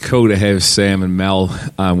cool to have Sam and Mel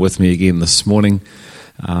with me again this morning.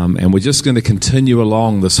 And we're just going to continue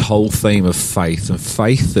along this whole theme of faith, and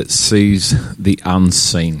faith that sees the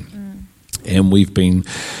unseen. And we've been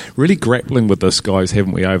really grappling with this, guys,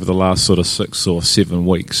 haven't we, over the last sort of 6 or 7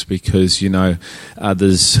 weeks? Because,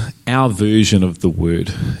 there's our version of the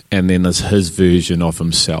Word, and then there's His version of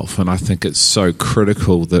Himself. And I think it's so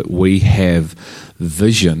critical that we have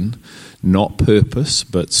vision, not purpose,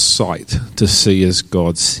 but sight, to see as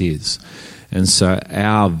God says. And so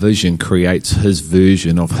our vision creates His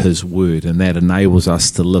version of His Word, and that enables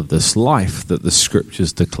us to live this life that the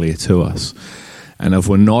Scriptures declare to us. And if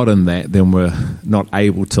we're not in that, then we're not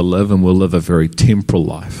able to live, and we'll live a very temporal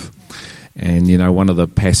life. And, one of the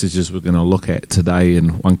passages we're going to look at today in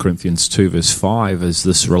 1 Corinthians 2 verse 5 is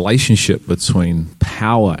this relationship between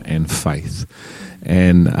power and faith.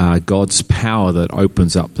 And God's power that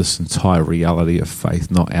opens up this entire reality of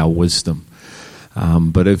faith, not our wisdom.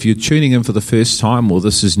 But if you're tuning in for the first time, or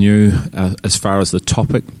this is new as far as the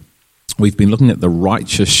topic, we've been looking at the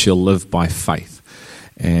righteous shall live by faith.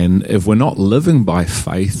 And if we're not living by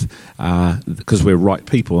faith, because we're right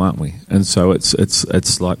people, aren't we? And so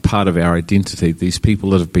it's like part of our identity. These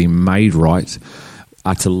people that have been made right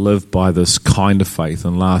are to live by this kind of faith.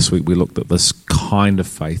 And last week we looked at this kind of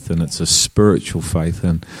faith, and it's a spiritual faith,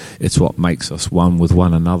 and it's what makes us one with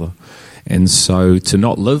one another. And so to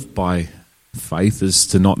not live by faith is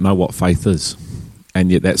to not know what faith is.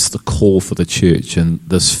 And yet that's the call for the church, and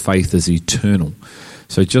this faith is eternal.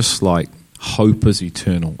 So just like hope is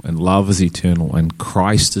eternal, and love is eternal, and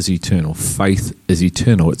Christ is eternal, faith is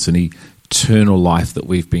eternal. It's an eternal life that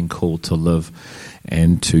we've been called to live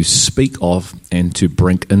and to speak of and to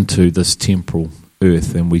bring into this temporal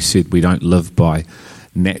earth. And we said we don't live by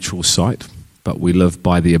natural sight, but we live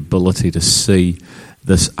by the ability to see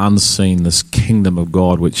this unseen, this kingdom of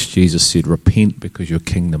God, which Jesus said, repent because your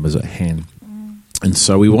kingdom is at hand. And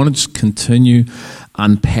so we want to just continue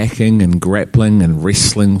unpacking and grappling and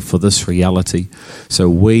wrestling for this reality, so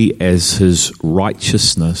we as His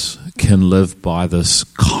righteousness can live by this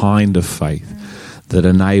kind of faith that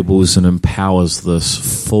enables and empowers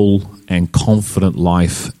this full and confident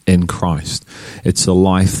life in Christ. It's a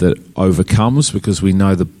life that overcomes, because we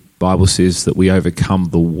know the Bible says that we overcome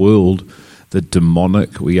the world, the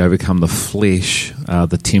demonic, we overcome the flesh,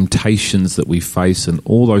 the temptations that we face, and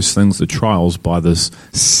all those things, the trials, by this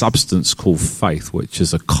substance called faith, which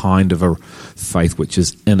is a kind of a faith which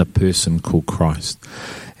is in a person called Christ.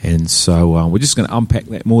 And so we're just going to unpack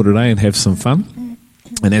that more today and have some fun.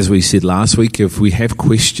 And as we said last week, if we have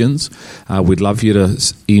questions, we'd love you to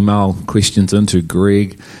email questions into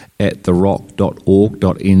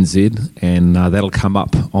greg@therock.org.nz, and that'll come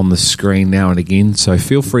up on the screen now and again. So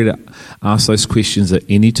feel free to ask those questions at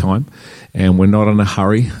any time, and we're not in a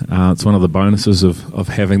hurry. It's one of the bonuses of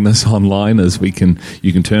having this online is you can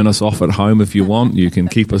turn us off at home if you want. You can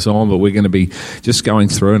keep us on, but we're going to be just going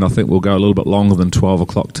through, and I think we'll go a little bit longer than 12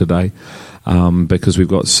 o'clock today. Because we've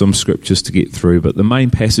got some scriptures to get through. But the main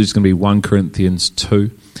passage is going to be 1 Corinthians 2,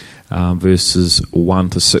 verses 1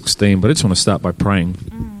 to 16. But I just want to start by praying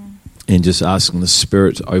and just asking the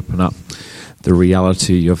Spirit to open up the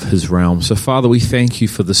reality of His realm. So, Father, we thank You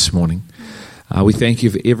for this morning. We thank You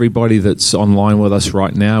for everybody that's online with us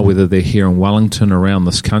right now, whether they're here in Wellington, around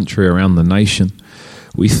this country, around the nation.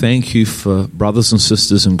 We thank You for brothers and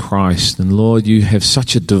sisters in Christ. And, Lord, You have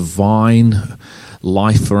such a divine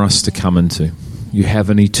life for us to come into. You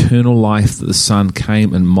have an eternal life that the Son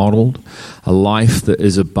came and modeled, a life that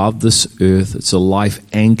is above this earth. It's a life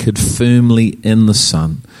anchored firmly in the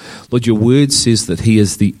Son. Lord, Your word says that He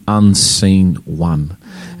is the unseen one,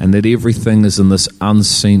 and that everything is in this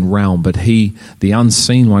unseen realm, but He, the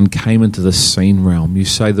unseen one, came into the seen realm. You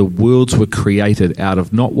say the worlds were created out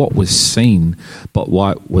of not what was seen, but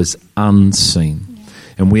what was unseen.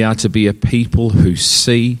 And we are to be a people who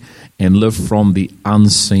see and live from the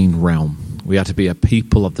unseen realm. We are to be a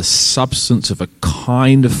people of the substance of a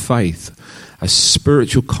kind of faith, a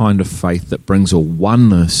spiritual kind of faith that brings a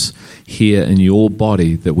oneness here in Your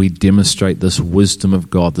body, that we demonstrate this wisdom of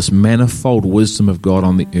God, this manifold wisdom of God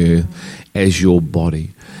on the earth as Your body.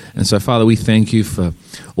 And so, Father, we thank You for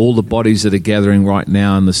all the bodies that are gathering right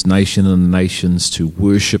now in this nation and the nations to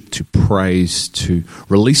worship, to praise, to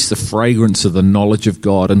release the fragrance of the knowledge of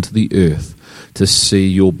God into the earth. to see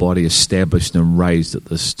your body established and raised at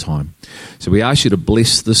this time. So we ask you to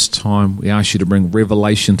bless this time. We ask you to bring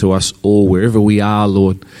revelation to us all, wherever we are,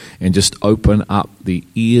 Lord, and just open up the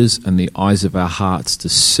ears and the eyes of our hearts to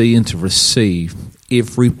see and to receive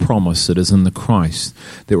every promise that is in the Christ,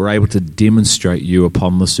 that we're able to demonstrate you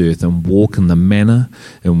upon this earth and walk in the manner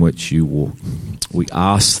in which you walk. We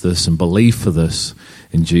ask this and believe for this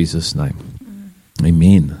in Jesus' name.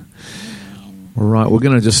 Amen. All right, we're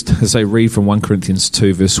going to just, as I read from 1 Corinthians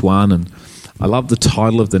 2, verse 1, and I love the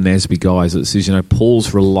title of the NASB guys. It says,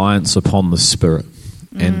 Paul's reliance upon the Spirit.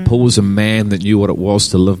 And Paul was a man that knew what it was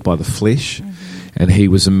to live by the flesh, and he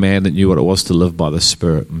was a man that knew what it was to live by the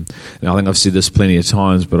Spirit. And I think I've said this plenty of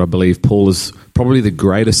times, but I believe Paul is probably the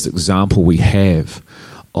greatest example we have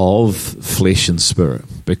of flesh and spirit,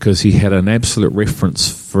 because he had an absolute reference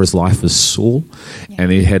for his life as Saul, and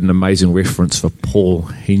he had an amazing reference for Paul.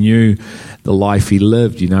 He knew the life he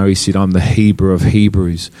lived. He said, I'm the Hebrew of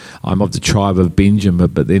Hebrews. I'm of the tribe of Benjamin.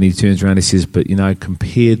 But then he turns around and he says, but,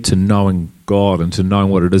 compared to knowing God and to knowing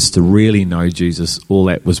what it is to really know Jesus, all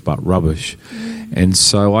that was but rubbish. And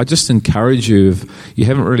so I just encourage you, if you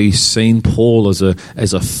haven't really seen Paul as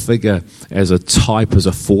a figure, as a type, as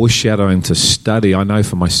a foreshadowing to study, I know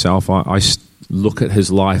for myself, I look at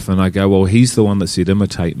his life and I go, well, he's the one that said,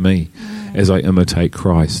 imitate me as I imitate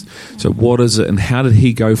Christ. So what is it, and how did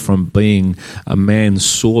he go from being a man,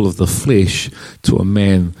 Saul of the flesh, to a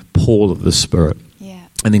man, Paul of the Spirit?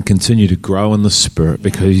 And then continue to grow in the Spirit,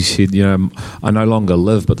 because he said, I no longer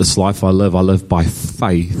live, but this life I live by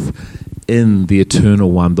faith in the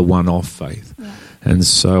eternal one, the one of faith. And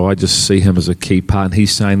so I just see him as a key part. And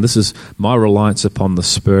he's saying, this is my reliance upon the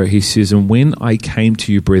Spirit. He says, and when I came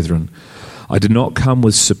to you, brethren, I did not come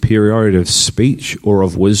with superiority of speech or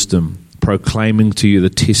of wisdom, proclaiming to you the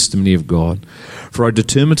testimony of God. For I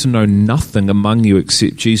determined to know nothing among you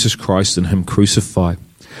except Jesus Christ and him crucified.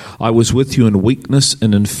 I was with you in weakness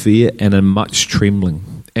and in fear and in much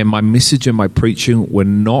trembling. And my message and my preaching were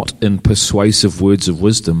not in persuasive words of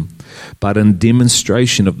wisdom, but in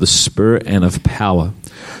demonstration of the Spirit and of power,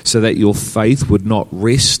 so that your faith would not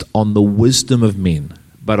rest on the wisdom of men,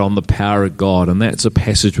 but on the power of God. And that's a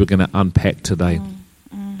passage we're going to unpack today.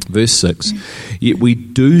 Verse 6, yet we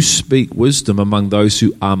do speak wisdom among those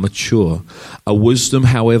who are mature, a wisdom,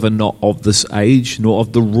 however, not of this age, nor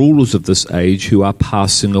of the rulers of this age who are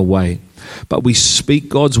passing away. But we speak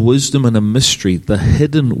God's wisdom in a mystery, the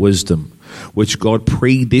hidden wisdom, which God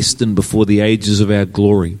predestined before the ages of our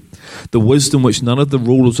glory, the wisdom which none of the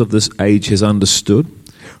rulers of this age has understood.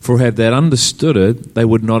 For had they understood it, they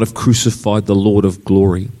would not have crucified the Lord of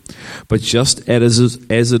glory. But just as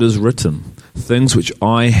it is written, things which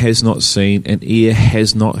eye has not seen and ear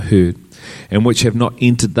has not heard, and which have not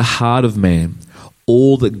entered the heart of man,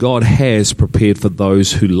 all that God has prepared for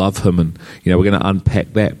those who love him. And, we're going to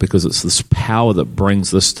unpack that, because it's this power that brings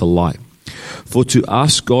this to light. For to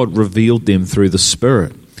us God revealed them through the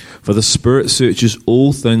Spirit. For the Spirit searches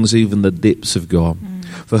all things, even the depths of God.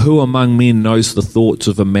 For who among men knows the thoughts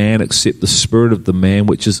of a man except the spirit of the man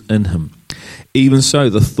which is in him? Even so,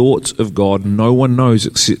 the thoughts of God no one knows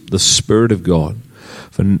except the Spirit of God.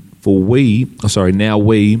 Now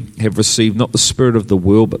we have received not the spirit of the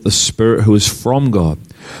world, but the Spirit who is from God,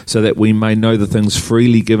 so that we may know the things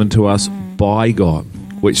freely given to us by God,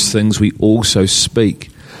 which things we also speak,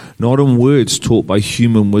 not in words taught by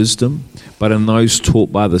human wisdom, but in those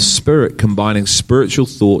taught by the Spirit, combining spiritual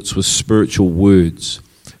thoughts with spiritual words.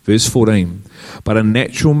 Verse 14, but a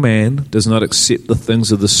natural man does not accept the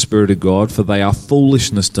things of the Spirit of God, for they are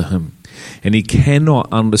foolishness to him, and he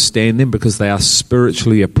cannot understand them, because they are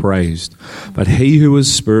spiritually appraised. But he who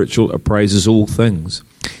is spiritual appraises all things,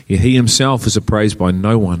 yet he himself is appraised by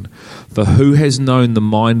no one. For who has known the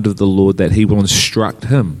mind of the Lord, that he will instruct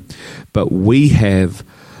him? But we have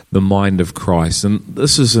the mind of Christ. And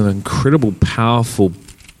this is an incredible, powerful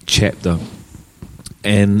chapter.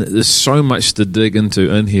 And there's so much to dig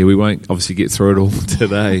into in here. We won't obviously get through it all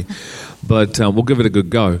today, but we'll give it a good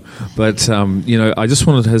go. But, I just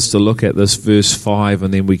wanted us to look at this verse 5,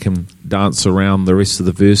 and then we can dance around the rest of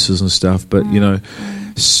the verses and stuff. But,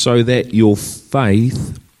 so that your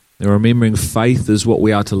faith, and remembering faith is what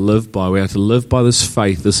we are to live by. We are to live by this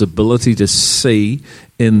faith, this ability to see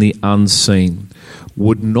in the unseen,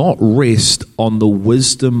 would not rest on the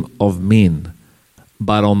wisdom of men,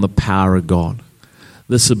 but on the power of God.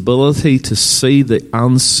 This ability to see the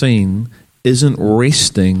unseen isn't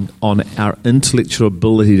resting on our intellectual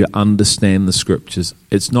ability to understand the Scriptures.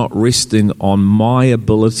 It's not resting on my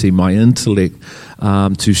ability, my intellect,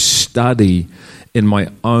 to study in my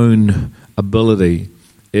own ability.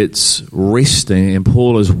 it's resting, and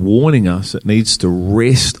Paul is warning us it needs to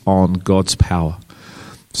rest on God's power.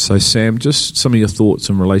 So Sam, just some of your thoughts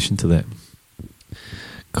in relation to that.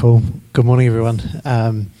 Cool. Good morning, everyone.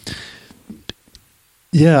 I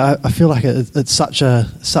feel like it's such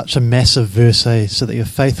a massive verse, so that your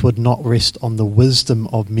faith would not rest on the wisdom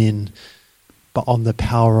of men, but on the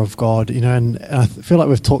power of God. And I feel like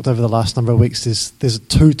we've talked over the last number of weeks. There's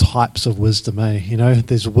two types of wisdom.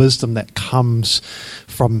 There's wisdom that comes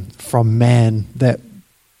from man that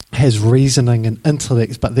has reasoning and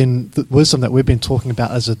intellect, but then the wisdom that we've been talking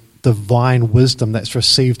about is a divine wisdom that's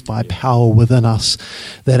received by power within us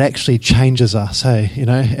that actually changes us,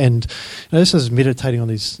 and this is meditating on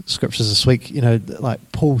these scriptures this week. Like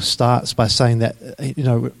Paul starts by saying that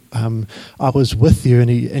I was with you, and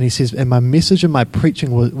he says, and my message and my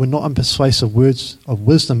preaching were not in persuasive words of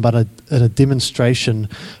wisdom, but in a demonstration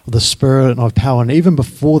of the Spirit and of power. And even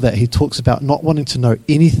before that, he talks about not wanting to know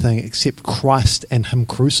anything except Christ and Him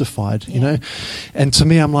crucified. And to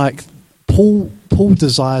me, I'm like, Paul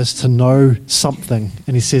desires to know something,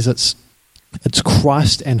 and he says it's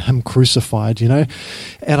Christ and Him crucified, And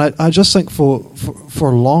I just think for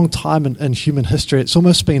a long time in human history, it's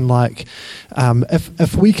almost been like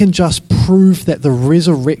if we can just prove that the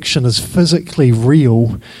resurrection is physically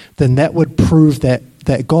real, then that would prove that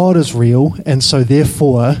God is real, and so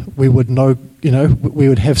therefore we would know, we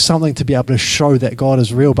would have something to be able to show that God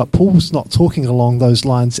is real. But Paul's not talking along those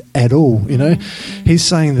lines at all. He's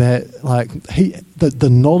saying that the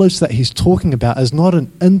knowledge that he's talking about is not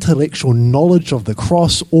an intellectual knowledge of the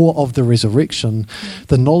cross or of the resurrection.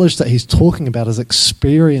 The knowledge that he's talking about is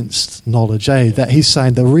experienced knowledge. That he's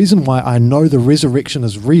saying the reason why I know the resurrection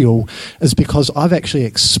is real is because I've actually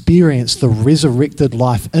experienced the resurrected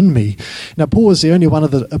life in me. Now, Paul was the only one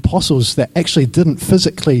of the apostles that actually didn't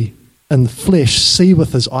physically in the flesh see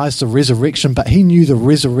with his eyes the resurrection, but he knew the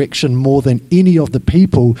resurrection more than any of the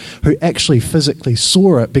people who actually physically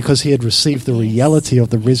saw it, because he had received the reality of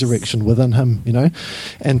the resurrection within him,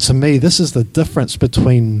 And to me, this is the difference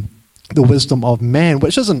between the wisdom of man,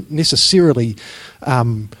 which isn't necessarily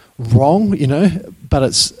wrong,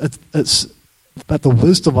 but the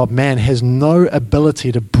wisdom of man has no ability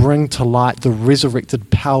to bring to light the resurrected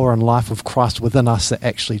power and life of Christ within us that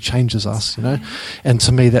actually changes us, And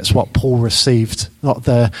to me, that's what Paul received, not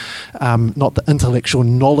the intellectual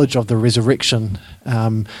knowledge of the resurrection,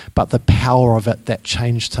 but the power of it that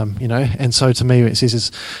changed him, And so to me, it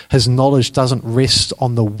says his knowledge doesn't rest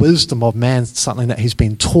on the wisdom of man, something that he's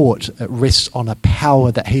been taught. It rests on a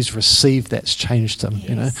power that he's received that's changed him,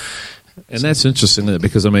 And that's interesting, isn't it?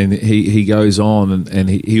 Because, he goes on and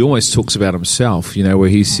he always talks about himself, where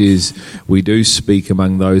he says, we do speak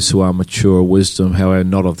among those who are mature wisdom, however,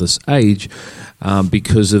 not of this age,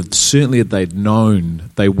 because certainly if they'd known,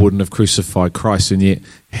 they wouldn't have crucified Christ, and yet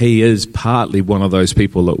he is partly one of those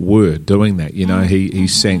people that were doing that. He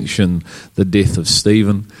sanctioned the death of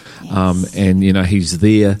Stephen, and, he's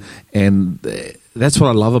there, and that's what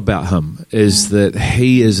I love about him, is that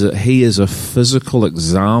he is a physical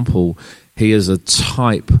example. He is a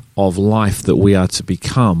type of life that we are to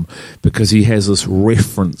become, because he has this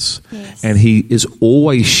reference, and he is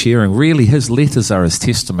always sharing. Really, his letters are his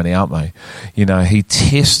testimony, aren't they? He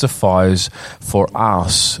testifies for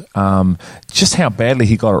us just how badly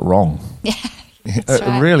he got it wrong. That's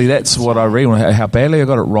right. Really, that's what I read. How badly I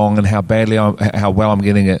got it wrong, and how well I'm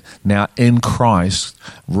getting it now in Christ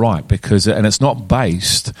right. And it's not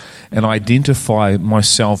based, and I identify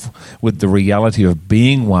myself with the reality of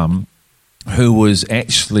being one who was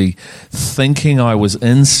actually thinking I was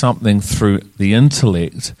in something through the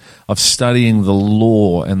intellect of studying the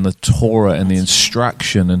law and the Torah and the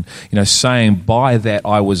instruction, and saying by that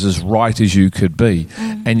I was as right as you could be,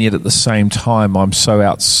 and yet at the same time I'm so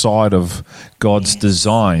outside of God's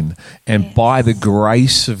design, and by the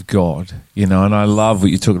grace of God, and I love what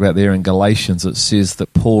you talk about there in Galatians. It says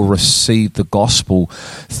that Paul received the gospel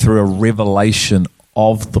through a revelation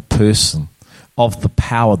of the person, of the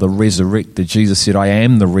power, the resurrected. Jesus said, I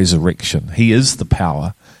am the resurrection. He is the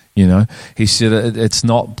power, He said it's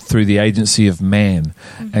not through the agency of man,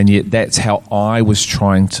 and yet that's how I was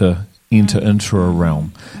trying to enter into a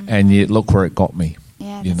realm, and yet look where it got me.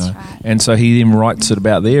 Right. And so he then writes it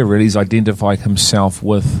about there, really, he's identified himself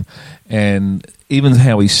with, and even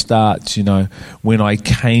how he starts, when I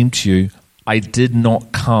came to you, I did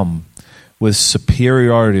not come with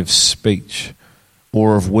superiority of speech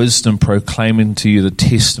or of wisdom proclaiming to you the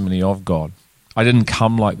testimony of God. I didn't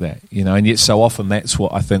come like that, and yet so often that's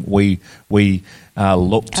what I think we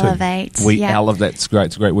look to. Elevate. Elevate. That's great.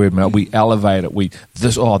 It's a great word, Mel. We elevate it.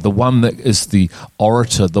 The one that is the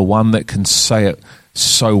orator, the one that can say it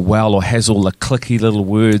so well, or has all the clicky little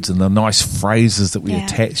words and the nice phrases that we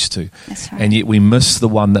attach to. That's right. And yet we miss the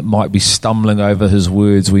one that might be stumbling over his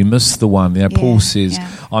words. We miss the one. Paul says,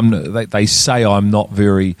 they say I'm not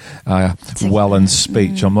very well in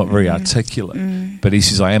speech. I'm not very articulate. But he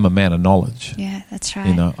says, I am a man of knowledge. Yeah, that's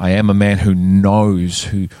right. I am a man who knows,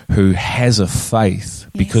 who has a faith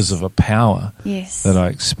because of a power that I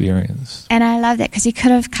experienced. And I love that, because he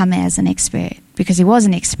could have come as an expert, because he was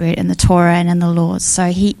an expert in the Torah and in the laws. So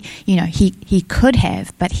he could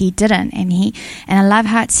have, but he didn't. And I love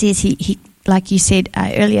how it says he like you said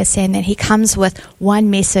earlier, Sam, that he comes with one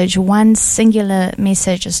message, one singular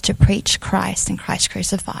message, is to preach Christ and Christ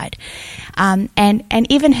crucified. And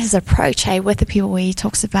even his approach, with the people, where he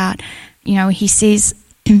talks about, he says,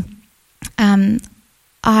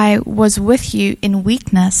 I was with you in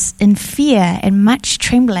weakness, in fear, and much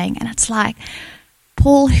trembling. And it's like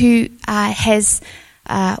Paul, who has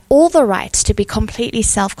all the rights to be completely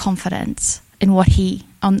self-confident in what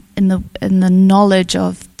in the knowledge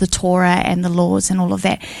of the Torah and the laws and all of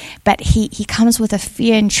that, but he comes with a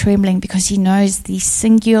fear and trembling, because he knows the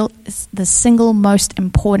single most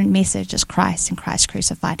important message is Christ and Christ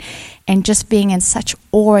crucified, and just being in such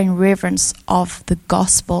awe and reverence of the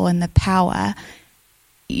gospel and the power,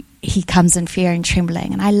 he comes in fear and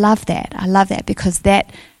trembling. And I love that, because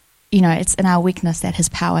that, it's in our weakness that his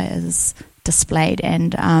power is displayed.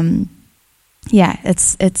 And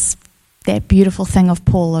it's that beautiful thing of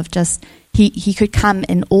Paul, of just he could come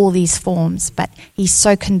in all these forms, but he's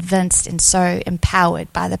so convinced and so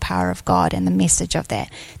empowered by the power of God and the message of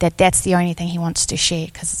that's the only thing he wants to share,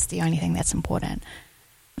 because it's the only thing that's important.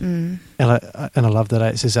 And I love that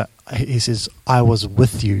it says that he says, I was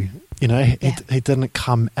with you. He didn't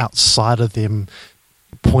come outside of them,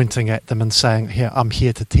 pointing at them and saying, here, I'm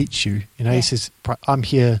here to teach you. He says, I'm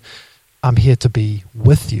here to be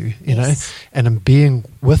with you, and in being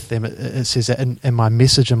with them, it says that in my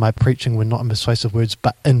message and my preaching were not in persuasive words,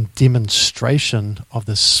 but in demonstration of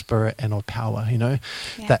the Spirit and of power,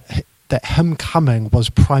 that him coming was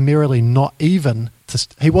primarily not even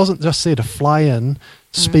he wasn't just there to fly in,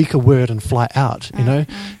 speak a word and fly out,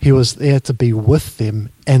 he was there to be with them,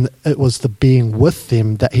 and it was the being with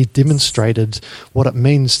them that he demonstrated what it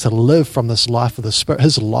means to live from this life of the Spirit.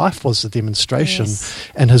 His life was the demonstration,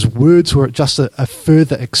 and his words were just a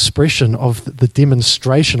further expression of the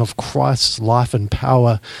demonstration of Christ's life and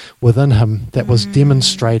power within him that was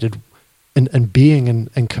demonstrated in being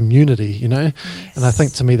in community, And I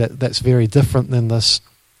think, to me, that's very different than this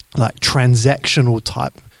like transactional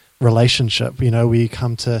type relationship, where you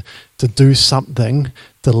come to do something,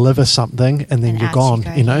 deliver something, and then you're gone,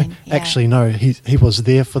 Actually, no, he was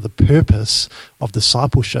there for the purpose of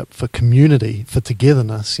discipleship, for community, for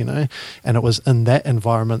togetherness, and it was in that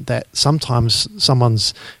environment that sometimes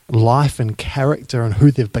someone's life and character and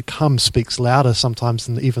who they've become speaks louder sometimes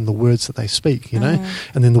than even the words that they speak, and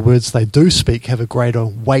then the words they do speak have a greater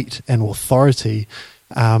weight and authority,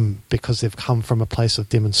 because they've come from a place of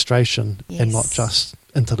demonstration and not just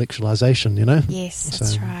intellectualization, Yes,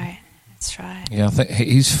 that's right. Yeah, I think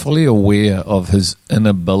he's fully aware of his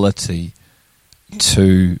inability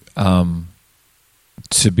to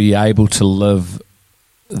be able to live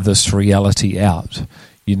this reality out,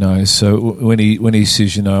 So when he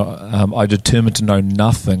says, I determined to know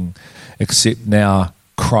nothing except now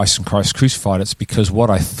Christ and Christ crucified, it's because what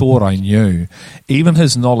I thought I knew, even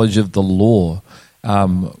his knowledge of the law,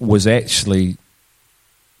 was actually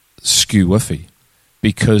skew-iffy,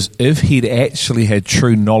 because if he'd actually had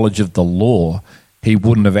true knowledge of the law, he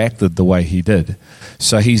wouldn't have acted the way he did.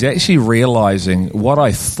 So he's actually realizing what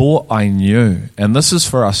I thought I knew, and this is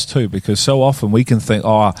for us too, because so often we can think,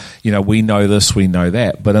 we know this, we know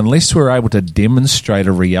that, but unless we're able to demonstrate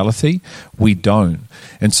a reality, we don't.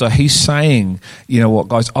 And so he's saying, what,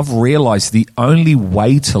 guys, I've realized the only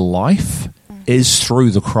way to life is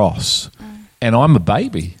through the cross. And I'm a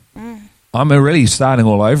baby. I'm really starting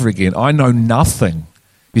all over again. I know nothing.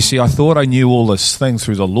 You see, I thought I knew all this thing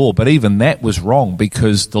through the law, but even that was wrong,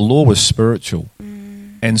 because the law was spiritual.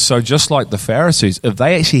 And so just like the Pharisees, if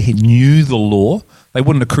they actually knew the law, they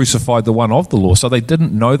wouldn't have crucified the one of the law. So they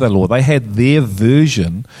didn't know the law. They had their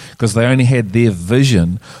version, because they only had their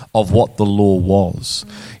vision of what the law was.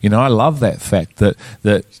 I love that fact that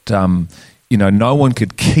no one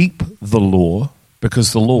could keep the law,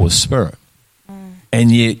 because the law was spirit. And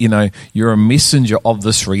yet, you're a messenger of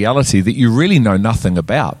this reality that you really know nothing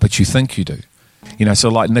about, but you think you do. So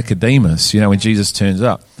like Nicodemus, when Jesus turns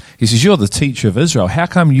up, he says, you're the teacher of Israel. How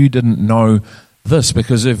come you didn't know this?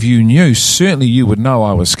 Because if you knew, certainly you would know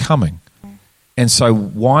I was coming. And so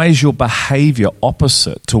why is your behavior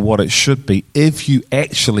opposite to what it should be if you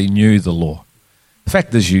actually knew the law? The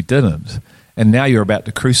fact is you didn't. And now you're about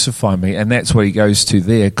to crucify me. And that's what he goes to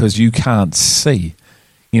there, because you can't see.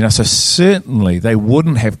 So certainly they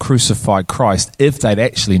wouldn't have crucified Christ if they'd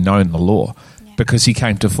actually known the law, because he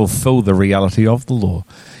came to fulfill the reality of the law.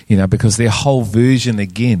 Because their whole version,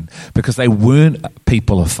 again, because they weren't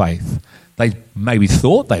people of faith. They maybe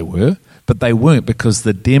thought they were, but they weren't, because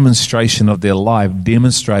the demonstration of their life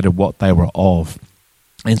demonstrated what they were of.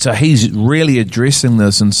 And so he's really addressing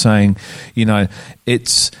this and saying,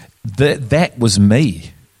 it's that was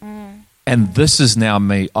me. And this is now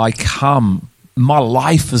me. My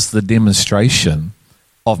life is the demonstration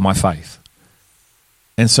of my faith.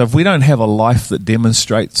 And so if we don't have a life that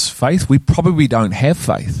demonstrates faith, we probably don't have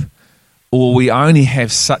faith. Or we only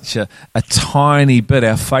have such a tiny bit.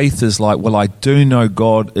 Our faith is like, well, I do know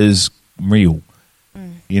God is real,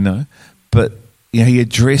 But he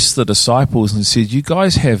addressed the disciples and said, you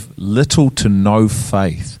guys have little to no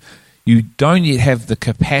faith. You don't yet have the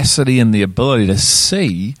capacity and the ability to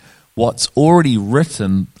see what's already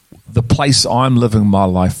written, the place I'm living my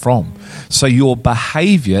life from. So your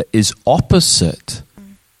behavior is opposite.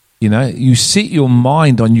 You set your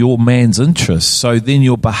mind on your man's interests, so then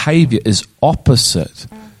your behavior is opposite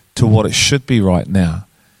to what it should be right now.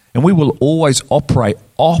 And we will always operate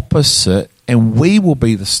opposite, and we will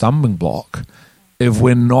be the stumbling block if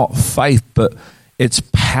we're not faith, but it's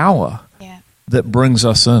power that brings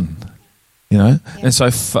us in, And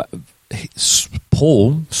so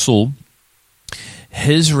Saul,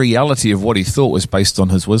 his reality of what he thought was based on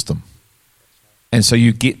his wisdom. And so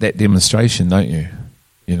you get that demonstration, don't you?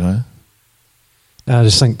 I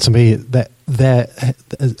just think, to me, that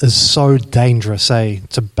is so dangerous,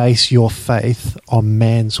 to base your faith on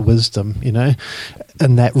man's wisdom,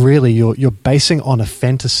 and that really you're basing on a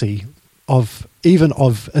fantasy of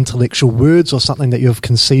intellectual words, or something that you've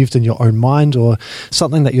conceived in your own mind, or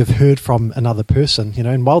something that you've heard from another person,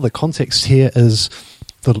 And while the context here is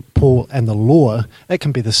Paul and the law, it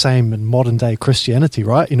can be the same in modern day Christianity,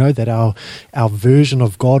 right? That our version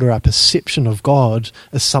of God, or our perception of God,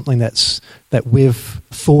 is something that we've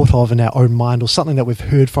thought of in our own mind, or something that we've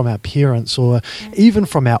heard from our parents, or even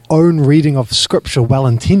from our own reading of Scripture, well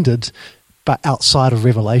intended, but outside of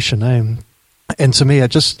revelation. And to me,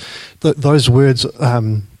 those words.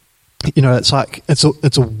 It's like it's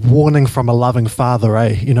a warning from a loving father,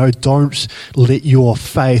 Don't let your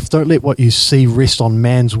faith, don't let what you see rest on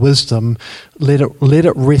man's wisdom. Let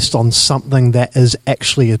it rest on something that is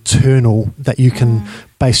actually eternal, that you can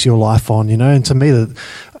base your life on, And to me,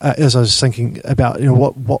 as I was thinking about,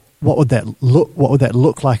 what would that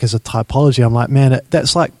look like as a typology? I'm like, man,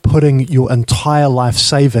 that's like putting your entire life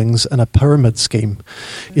savings in a pyramid scheme,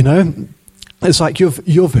 It's like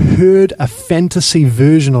you've heard a fantasy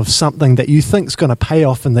version of something that you think's going to pay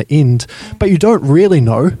off in the end, but you don't really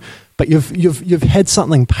know. But you've had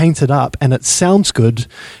something painted up, and it sounds good,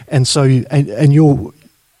 and so you're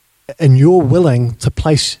willing to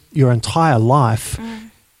place your entire life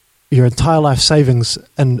savings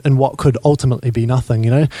in what could ultimately be nothing,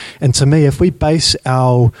 And to me, if we base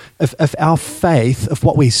if our faith, if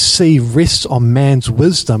what we see rests on man's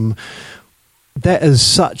wisdom, that is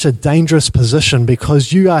such a dangerous position,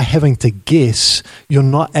 because you are having to guess. You're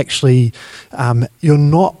not actually, you're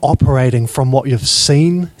not operating from what you've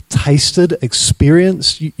seen, tasted,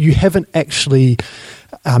 experienced. You haven't actually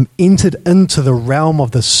entered into the realm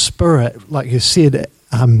of the Spirit, like you said,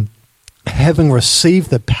 having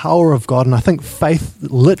received the power of God. And I think faith,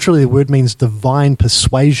 literally the word means divine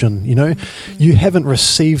persuasion, You haven't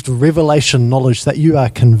received revelation knowledge that you are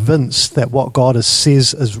convinced that what God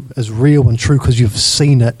says is real and true, because you've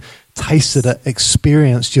seen it, tasted it,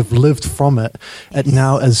 experienced, you've lived from it. It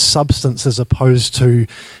now is substance, as opposed to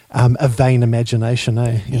a vain imagination,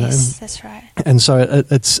 Yes, that's right. And so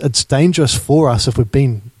it's dangerous for us, if we've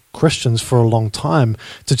been Christians for a long time,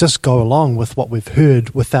 to just go along with what we've heard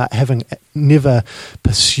without having never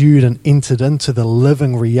pursued and entered into the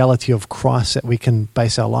living reality of Christ that we can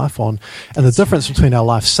base our life on. And the difference between our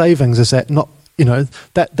life savings is that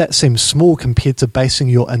that seems small compared to basing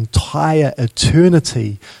your entire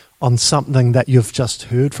eternity on something that you've just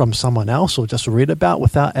heard from someone else or just read about,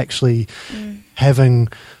 without actually having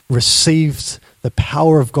received the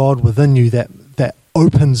power of God within you that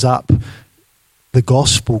opens up the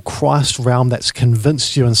gospel, Christ realm, that's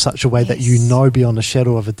convinced you in such a way that you know beyond a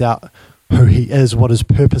shadow of a doubt who he is, what his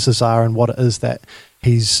purposes are, and what it is that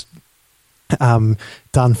he's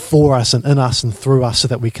done for us and in us and through us, so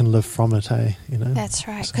that we can live from it. That's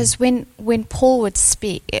right. Because when Paul would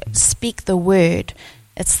speak the word,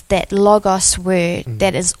 it's that logos word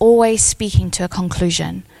that is always speaking to a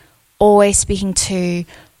conclusion, always speaking to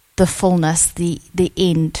the fullness, the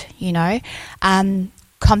end,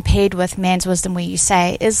 compared with man's wisdom, where you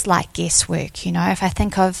say is like guesswork. If I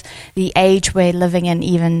think of the age we're living in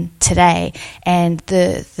even today, and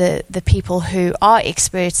the people who are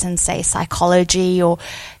experts in, say, psychology or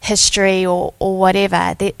history or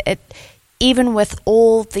whatever, even with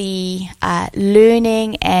all the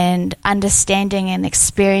learning and understanding and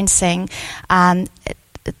experiencing,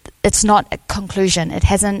 it's not a conclusion.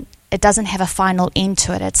 It doesn't have a final end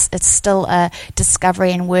to it. It's still a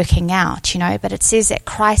discovery and working out, But it says that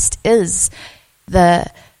Christ is the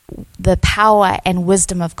power and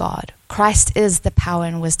wisdom of God. Christ is the power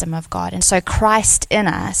and wisdom of God. And so Christ in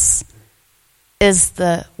us is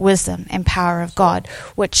the wisdom and power of God,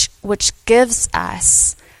 which gives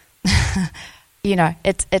us,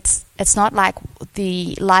 it's not like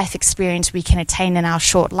the life experience we can attain in our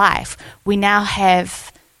short life. We now have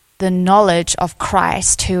the knowledge of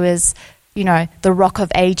Christ, who is, the rock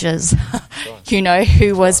of ages,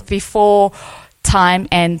 who was before time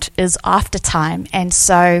and is after time. And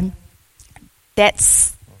so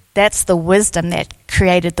that's the wisdom that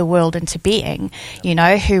created the world into being,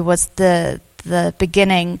 who was the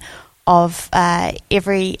beginning of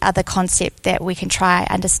every other concept that we can try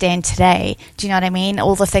understand today. Do you know what I mean?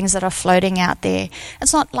 All the things that are floating out there.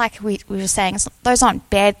 It's not like we were saying, those aren't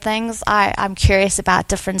bad things. I'm curious about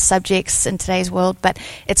different subjects in today's world, but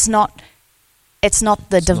it's not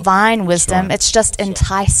the divine wisdom. Right. It's just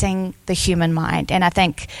enticing the human mind. And I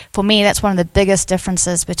think for me, that's one of the biggest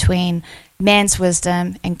differences between man's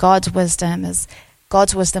wisdom and God's wisdom is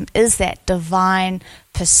God's wisdom is that divine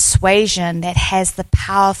persuasion that has the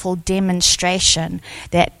powerful demonstration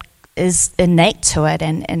that is innate to it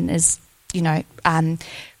and is, it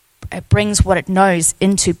brings what it knows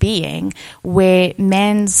into being, where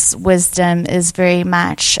man's wisdom is very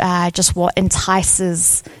much just what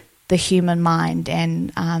entices the human mind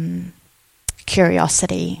and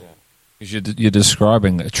curiosity. Because you're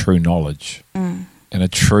describing a true knowledge, and a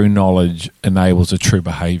true knowledge enables a true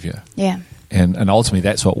behaviour. Yeah. And ultimately,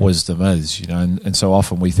 that's what wisdom is, And so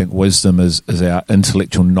often we think wisdom is our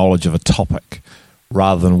intellectual knowledge of a topic,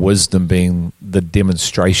 rather than wisdom being the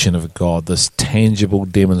demonstration of God, this tangible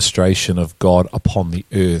demonstration of God upon the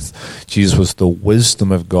earth. Jesus was the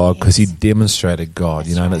wisdom of God because he demonstrated God,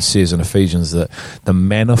 That's And right. it says in Ephesians that the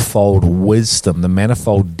manifold wisdom, the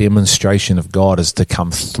manifold demonstration of God is to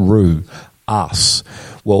come through us.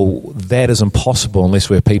 Well, that is impossible unless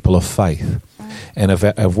we're people of faith. And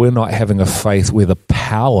if we're not having a faith where the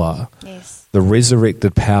power, the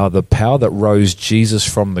resurrected power, the power that rose Jesus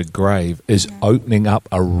from the grave is opening up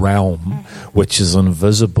a realm which is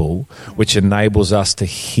invisible, which enables us to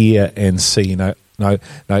hear and see. No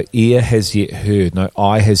ear has yet heard, no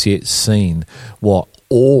eye has yet seen what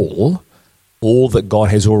all that God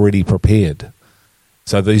has already prepared.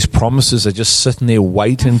 So these promises are just sitting there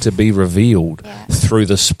waiting to be revealed through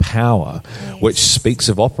this power, which speaks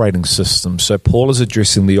of operating systems. So Paul is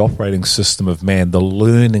addressing the operating system of man, the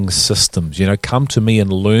learning systems. Come to me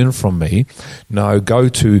and learn from me. No, go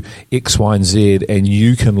to X, Y, and Z and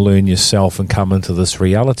you can learn yourself and come into this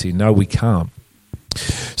reality. No, we can't.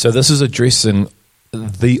 So this is addressing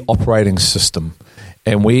the operating system,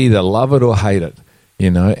 and we either love it or hate it,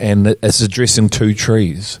 and it's addressing two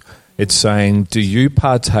trees. It's saying, do you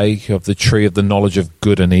partake of the tree of the knowledge of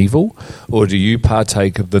good and evil, or do you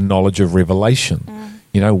partake of the knowledge of revelation?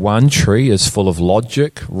 One tree is full of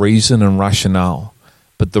logic, reason, and rationale,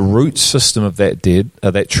 but the root system of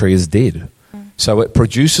that tree is dead. So it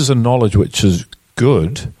produces a knowledge which is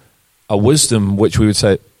good, a wisdom which we would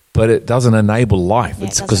say, but it doesn't enable life. Yeah,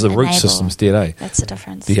 it's because the root system's dead, eh? That's the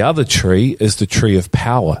difference. The other tree is the tree of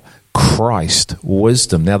power, Christ,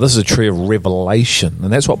 wisdom. Now, this is a tree of revelation,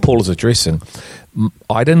 and that's what Paul is addressing.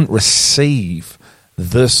 I didn't receive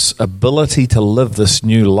this ability to live this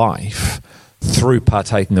new life through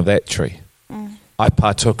partaking of that tree. I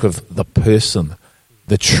partook of the person,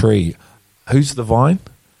 the tree. Who's the vine?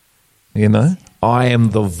 I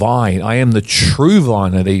am the vine. I am the true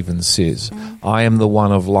vine, it even says. I am the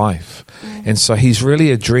one of life. And so he's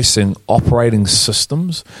really addressing operating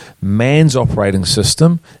systems. Man's operating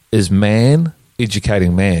system is man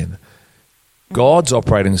educating man. God's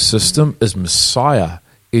operating system is Messiah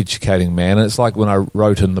educating man. And it's like when I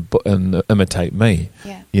wrote in the book, in Imitate Me,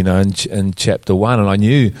 in chapter 1, and I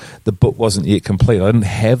knew the book wasn't yet complete. I didn't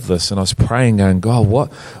have this, and I was praying, going, God,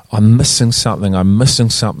 what? I'm missing something.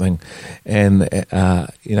 And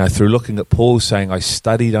through looking at Paul saying, I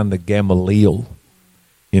studied under Gamaliel,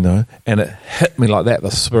 and it hit me like that.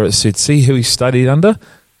 The Spirit said, see who he studied under?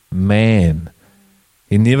 Man.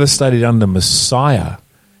 He never studied under Messiah.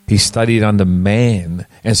 He studied under man.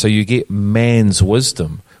 And so you get man's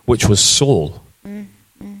wisdom, which was Saul.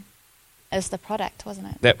 It was the product, wasn't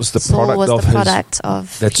it? That was the Saul product was of the product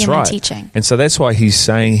of that's human right. teaching. And so that's why he's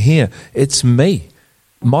saying here, it's me.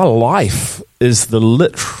 My life is the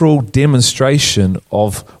literal demonstration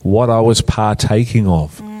of what I was partaking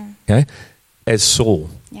of, okay, as Saul.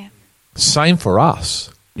 Yeah. Same for us,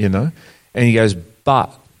 you know. And he goes,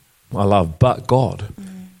 but God,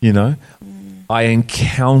 you know. I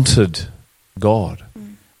encountered God.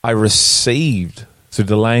 I received, through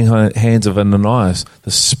the laying hands of Ananias,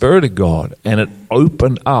 the Spirit of God, and it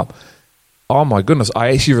opened up. Oh my goodness, I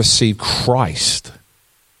actually received Christ.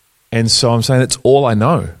 And so I'm saying it's all I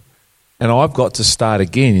know. And I've got to start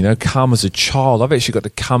again, you know, come as a child. I've actually got to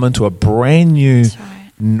come into a brand new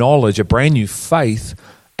knowledge, a brand new faith,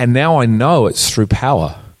 and now I know it's through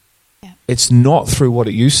power. Yeah. It's not through what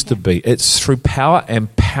it used to be. It's through power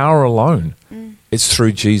and power alone. It's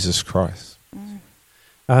through Jesus Christ.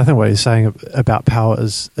 I think what you're saying about power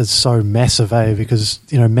is so massive, because,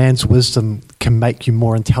 you know, man's wisdom can make you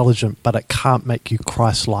more intelligent, but it can't make you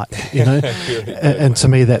Christ-like, you know. and to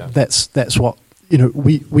me, that's what, you know,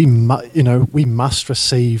 we must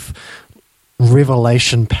receive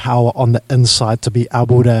revelation power on the inside to be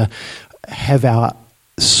able to have our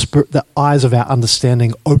spirit, the eyes of our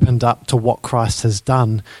understanding opened up to what Christ has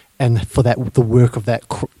done. And for that, the work of that,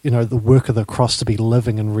 you know, the work of the cross to be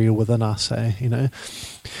living and real within us, you know.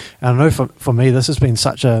 And I know for me, this has been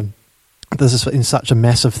such a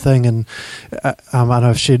massive thing, and I know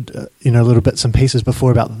I've shared, you know, little bits and pieces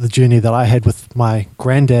before about the journey that I had with my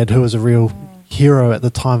granddad, who was a real hero at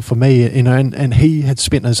the time for me, you know, and he had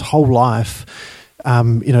spent his whole life,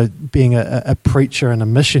 you know, being a preacher and a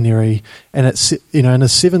missionary, and it's, you know, in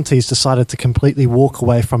his 70s decided to completely walk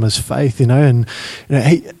away from his faith, you know, and you know,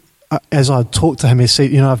 he. As I talked to him, he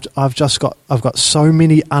said, "You know, I've got so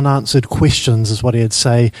many unanswered questions," is what he'd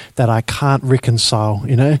say, "that I can't reconcile."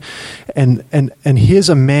 You know, and here's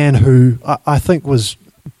a man who I think was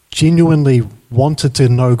genuinely wanted to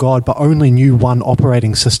know God, but only knew one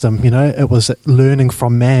operating system. You know, it was learning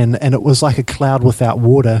from man, and it was like a cloud without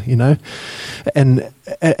water. You know, and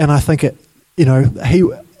I think it, you know,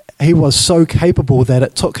 he was so capable that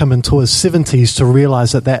it took him into his 70s to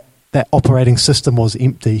realize that operating system was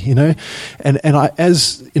empty, you know, and I,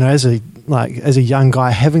 as you know, as a young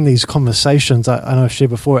guy having these conversations, I know I've shared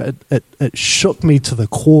before, it shook me to the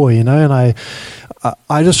core, you know, and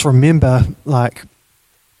I just remember, like,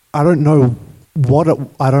 I don't know what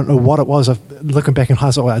it was. Looking back in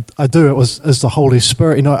hindsight, I do. It was the Holy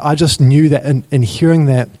Spirit, you know. I just knew that in hearing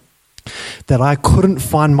that I couldn't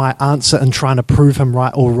find my answer in trying to prove him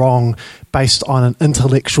right or wrong based on an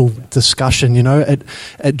intellectual discussion, you know.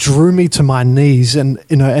 It drew me to my knees, and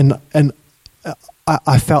you know, and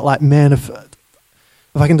I felt like, man, if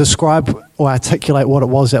I can describe or articulate what it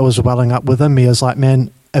was that was welling up within me, is like, man,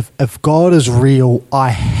 if God is real, I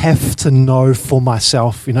have to know for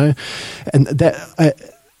myself, you know, and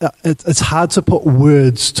that. It's hard to put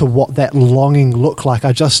words to what that longing looked like.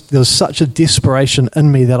 there was such a desperation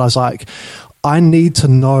in me that I was like, I need to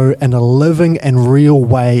know in a living and real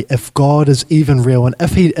way if God is even real, and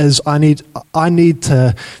if He is, I need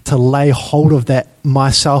to lay hold of that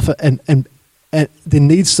myself, and there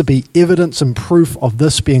needs to be evidence and proof of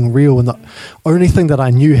this being real. And the only thing that I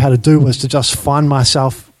knew how to do was to just find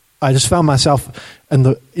myself. I just found myself in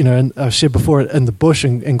the, you know, and I've shared before, in the bush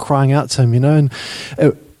and crying out to Him, you know, and.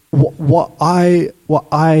 What I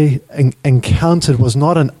encountered was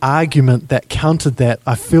not an argument that countered that.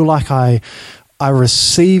 I feel like I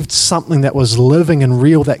received something that was living and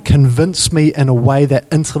real, that convinced me in a way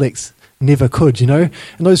that intellect never could, you know.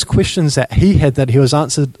 And those questions that he had that he was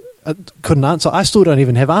couldn't answer, I still don't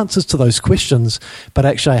even have answers to those questions, but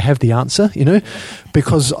actually I have the answer, you know,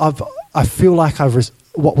 because I feel like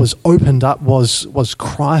what was opened up was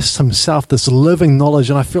Christ Himself, this living knowledge,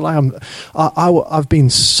 and I feel like I've been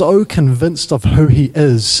so convinced of who He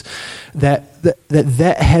is that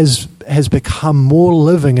has become more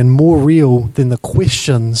living and more real than the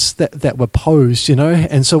questions that were posed, you know.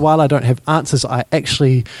 And so while I don't have answers, I've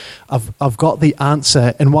got the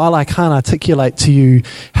answer, and while I can't articulate to you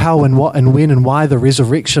how and what and when and why the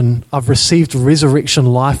resurrection, I've received resurrection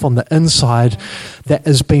life on the inside that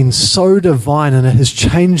has been so divine, and it has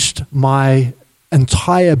changed my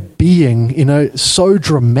entire being, you know, so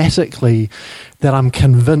dramatically that I'm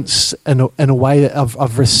convinced in a way that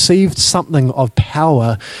I've received something of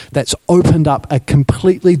power that's opened up a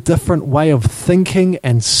completely different way of thinking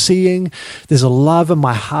and seeing. There's a love in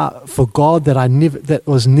my heart for God that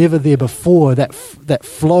was never there before, that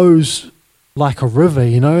flows like a river,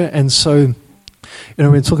 you know. And so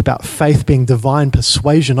when we talk about faith being divine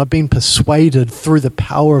persuasion, I've been persuaded through the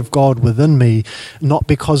power of God within me, not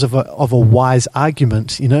because of a wise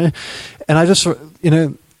argument, And I just,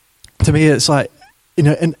 to me, it's like,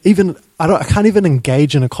 and even I can't even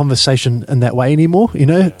engage in a conversation in that way anymore.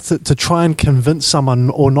 To try and convince someone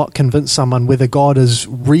or not convince someone whether God is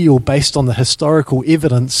real based on the historical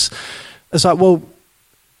evidence. It's like, well,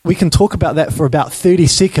 we can talk about that for about 30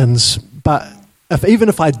 seconds, but even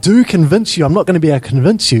if I do convince you, I'm not going to be able to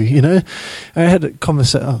convince you. I had a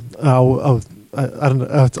conversation. I don't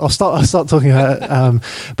know. I'll start talking about it.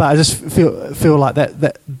 But I just feel like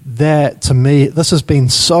that to me, this has been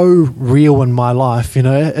so real in my life.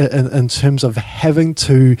 In terms of having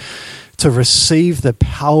to receive the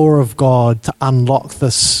power of God to unlock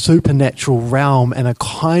this supernatural realm and a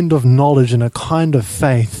kind of knowledge and a kind of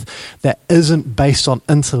faith that isn't based on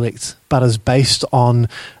intellect, but is based on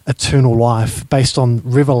eternal life, based on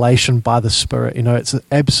revelation by the Spirit. It's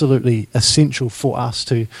absolutely essential for us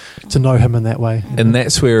to know Him in that way. And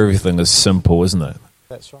that's where everything is simple, isn't it?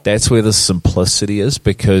 That's right. That's where the simplicity is,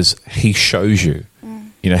 because He shows you.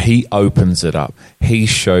 He opens it up. He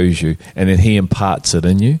shows you, and then He imparts it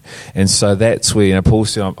in you. And so that's where, Paul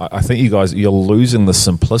said, I think you guys, you're losing the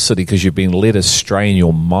simplicity because you've been led astray in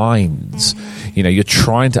your minds. You're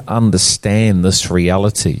trying to understand this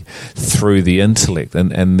reality through the intellect,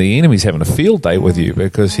 and the enemy's having a field day with you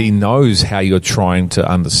because he knows how you're trying to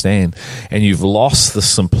understand, and you've lost the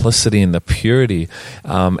simplicity and the purity.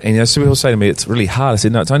 And some people say to me, it's really hard. I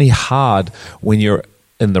said, no, it's only hard when you're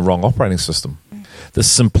in the wrong operating system. The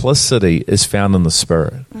simplicity is found in the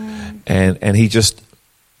Spirit. And He just,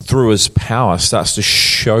 through His power, starts to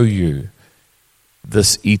show you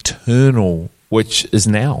this eternal, which is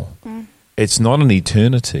now. It's not an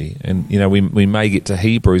eternity. And, we may get to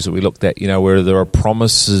Hebrews that we looked at, where there are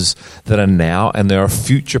promises that are now and there are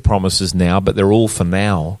future promises now, but they're all for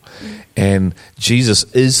now. And Jesus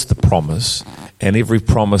is the promise, and every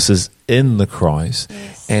promise is in the Christ.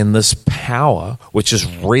 Yes. And this power, which is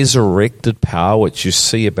resurrected power, which you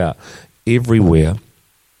see about everywhere,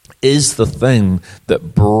 is the thing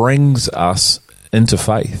that brings us into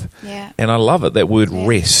faith. Yeah. And I love it, that word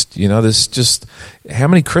rest. There's just, how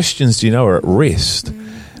many Christians do you know are at rest?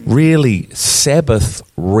 Really, Sabbath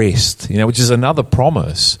rest, which is another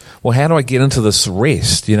promise. Well, how do I get into this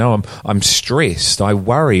rest? I'm stressed, I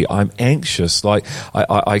worry, I'm anxious. Like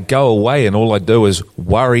I go away and all I do is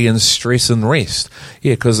worry and stress and rest.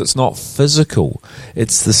 Yeah, because it's not physical.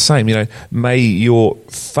 It's the same. May your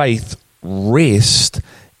faith rest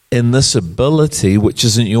in this ability which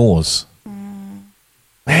isn't yours.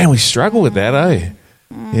 Man, we struggle with that, eh?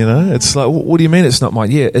 It's like, what do you mean it's not mine?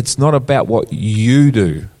 Yeah, it's not about what you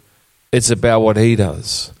do. It's about what He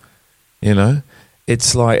does.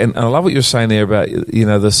 It's like, and I love what you're saying there about,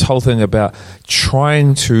 this whole thing about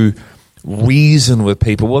trying to reason with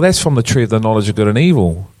people. Well, that's from the tree of the knowledge of good and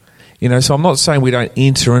evil. So I'm not saying we don't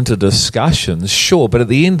enter into discussions, sure, but at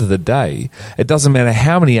the end of the day, it doesn't matter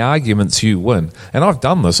how many arguments you win. And I've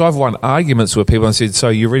done this. I've won arguments with people and said, so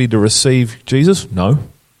you ready to receive Jesus? No.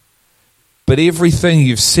 But everything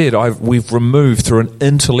you've said, we've removed through an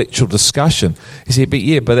intellectual discussion. You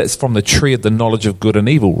say, but that's from the tree of the knowledge of good and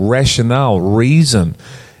evil, rationale, reason.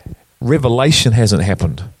 Revelation hasn't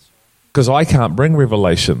happened because I can't bring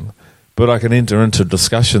revelation, but I can enter into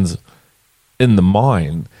discussions in the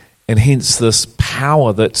mind, and hence this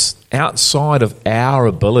power that's outside of our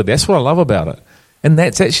ability. That's what I love about it. And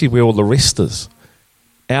that's actually where all the rest is,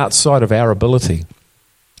 outside of our ability.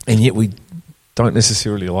 And yet we don't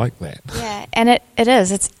necessarily like that. Yeah, and it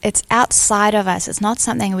is. It's outside of us. It's not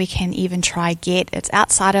something we can even try get. It's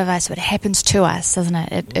outside of us, but it happens to us, doesn't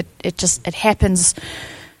it? It happens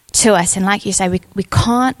to us. And like you say, we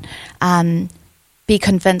can't be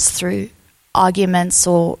convinced through arguments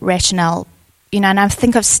or rationale. And I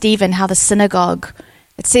think of Stephen, how the synagogue,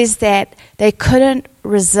 it says that they couldn't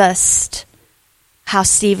resist how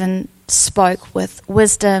Stephen spoke with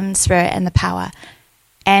wisdom, spirit, and the power.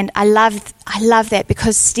 And I love that,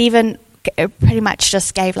 because Stephen pretty much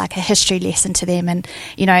just gave like a history lesson to them, and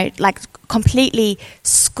like completely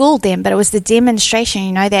schooled them. But it was the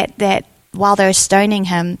demonstration, that while they were stoning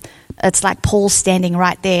him, it's like Paul standing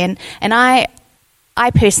right there. And I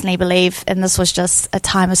personally believe, and this was just a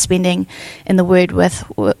time of spending in the Word with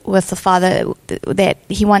the Father, that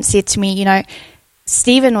he once said to me,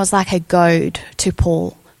 Stephen was like a goad to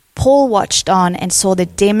Paul. Paul watched on and saw the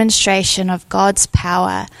demonstration of God's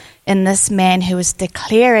power in this man who was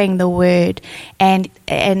declaring the word, and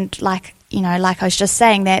like like I was just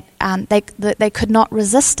saying, that they could not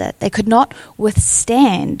resist it. They could not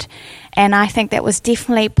withstand. And I think that was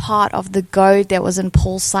definitely part of the goad that was in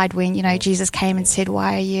Paul's side when, Jesus came and said,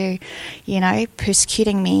 why are you,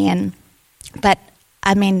 persecuting me? But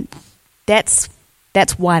I mean, that's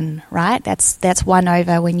one, right? That's one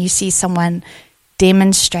over when you see someone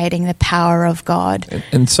demonstrating the power of God.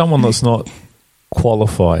 And someone that's not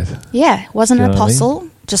qualified. Yeah, wasn't an apostle, I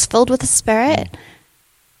mean? just filled with the Spirit.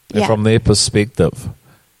 And from their perspective,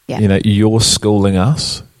 yeah. You're schooling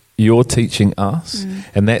us, you're teaching us,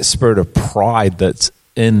 and that spirit of pride that's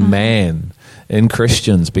in man, in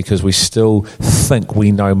Christians, because we still think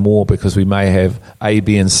we know more because we may have A,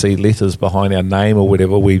 B, and C letters behind our name or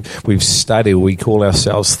whatever. We've studied, we call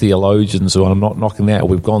ourselves theologians, or I'm not knocking that,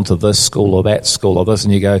 we've gone to this school or that school or this,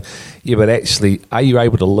 and you go, yeah, but actually, are you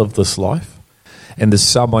able to live this life? And there's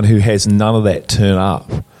someone who has none of that turn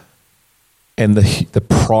up, and the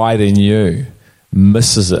pride in you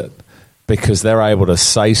misses it because they're able to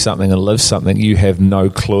say something and live something you have no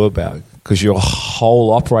clue about, because your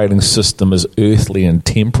whole operating system is earthly and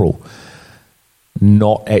temporal,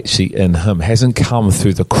 not actually in Him. Hasn't come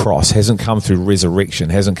through the cross, hasn't come through resurrection,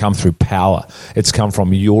 hasn't come through power. It's come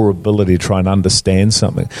from your ability to try and understand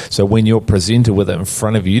something. So when you're presented with it in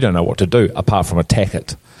front of you, you don't know what to do apart from attack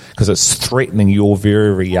it, because it's threatening your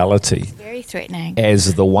very reality. It's very threatening.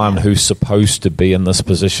 As the one who's supposed to be in this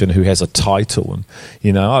position, who has a title.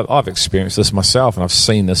 And, I've experienced this myself, and I've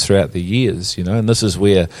seen this throughout the years, and this is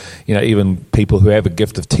where, even people who have a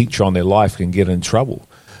gift of teacher on their life can get in trouble.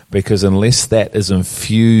 Because unless that is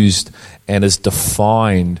infused and is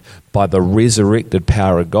defined by the resurrected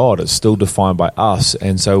power of God, it's still defined by us.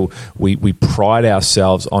 And so we pride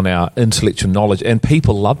ourselves on our intellectual knowledge, and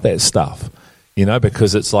people love that stuff.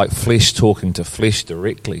 Because it's like flesh talking to flesh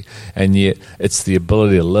directly, and yet it's the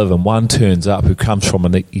ability to live. And one turns up who comes from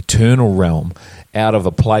an eternal realm, out of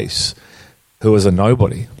a place, who is a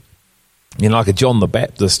nobody. Like a John the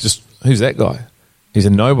Baptist, just who's that guy? He's a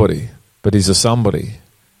nobody, but he's a somebody.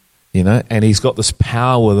 And he's got this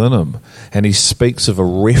power within him, and he speaks of a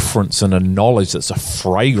reference and a knowledge that's a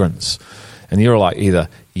fragrance. And you're like either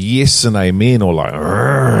yes and amen, or like,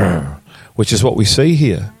 "Rrr," which is what we see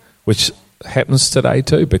here, which happens today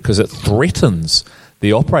too, because it threatens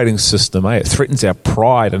the operating system. It threatens our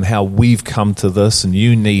pride and how we've come to this, and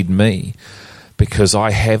you need me because I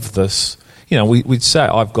have this. We'd say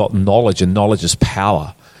I've got knowledge, and knowledge is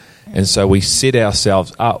power. And so we set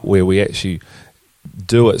ourselves up where we actually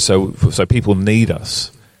do it so people need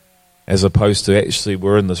us, as opposed to actually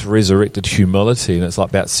we're in this resurrected humility, and it's like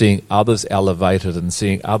about seeing others elevated and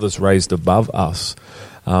seeing others raised above us,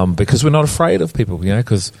 because we're not afraid of people,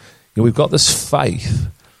 because we've got this faith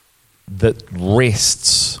that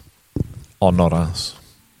rests on not us.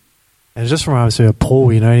 And it just reminds me of Paul,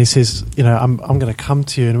 and he says, I'm going to come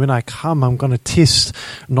to you, and when I come, I'm going to test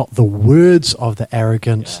not the words of the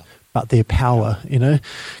arrogant, but their power,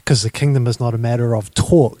 because the kingdom is not a matter of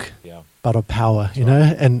talk, but of power,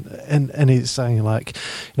 and he's saying, like,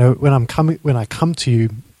 when I come to you,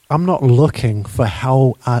 I'm not looking for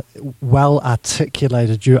how well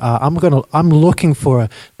articulated you are. I'm looking for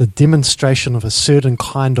the demonstration of a certain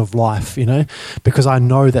kind of life, because I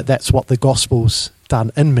know that that's what the gospel's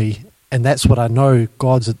done in me, and that's what I know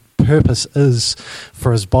God's purpose is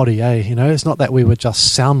for His body. It's not that we would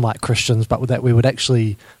just sound like Christians, but that we would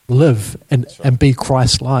actually live and be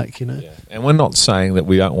Christ-like. And we're not saying that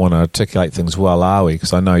we don't want to articulate things well, are we?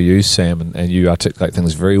 Because I know you, Sam, and you articulate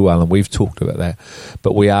things very well, and we've talked about that.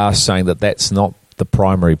 But we are saying that that's not the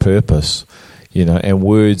primary purpose, and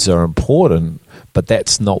words are important, but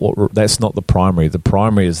that's not the primary. The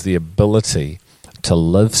primary is the ability to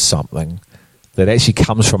live something that actually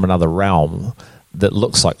comes from another realm that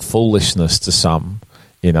looks like foolishness to some,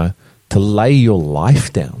 to lay your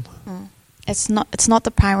life down. It's not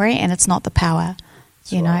the primary, and it's not the power,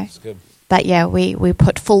 That's right. It's good. But we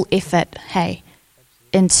put full effort,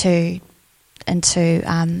 into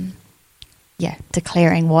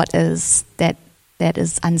declaring what is that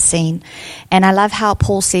is unseen. And I love how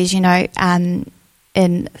Paul says,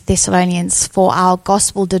 in Thessalonians, for our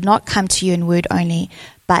gospel did not come to you in word only,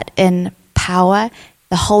 but in power,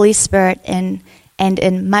 the Holy Spirit, and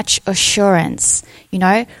in much assurance,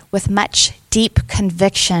 with much deep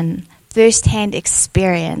conviction, first-hand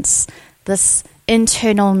experience, this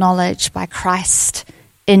internal knowledge by Christ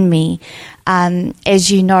in me,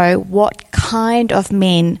 as you know what kind of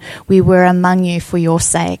men we were among you for your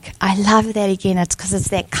sake. I love that again. It's because it's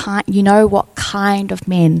that kind, what kind of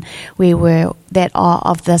men we were that are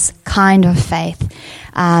of this kind of faith.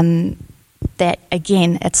 That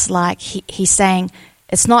again, it's like he's saying,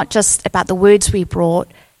 it's not just about the words we brought,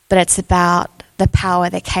 but it's about the power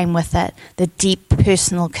that came with it, the deep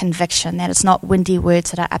personal conviction, that it's not windy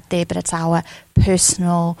words that are up there, but it's our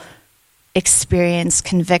personal experience,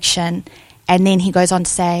 conviction. And then he goes on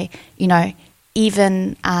to say,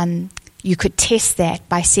 even you could test that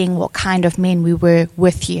by seeing what kind of men we were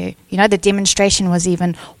with you. The demonstration was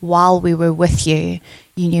even while we were with you,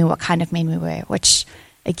 you knew what kind of men we were, which,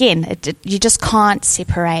 again, you just can't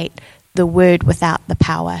separate the word without the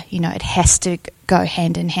power. It has to go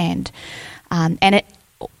hand in hand. And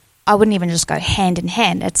I wouldn't even just go hand in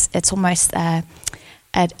hand. It's almost a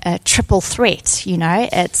triple threat.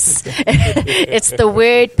 It's it's the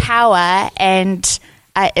word, power, and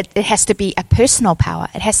it has to be a personal power.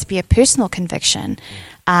 It has to be a personal conviction,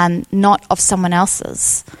 not of someone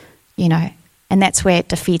else's. And that's where it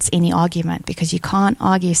defeats any argument, because you can't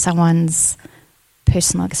argue someone's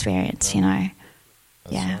personal experience. Right.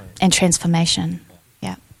 And transformation.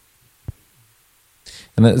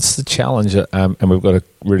 And it's the challenge, and we've got a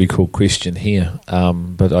really cool question here.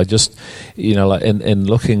 But I just, in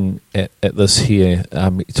looking at this here,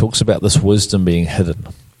 it talks about this wisdom being hidden.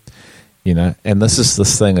 And this is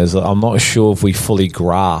this thing, is I'm not sure if we fully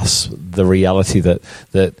grasp the reality that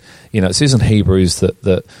it says in Hebrews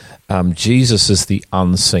that Jesus is the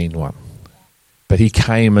unseen one, but he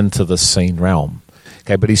came into the seen realm.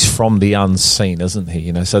 Okay, but he's from the unseen, isn't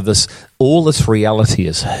he? So all this reality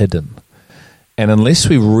is hidden. And unless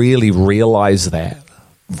we really realize that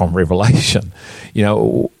from Revelation,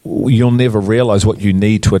 you'll never realize what you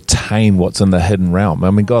need to attain what's in the hidden realm. I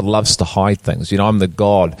mean, God loves to hide things. I'm the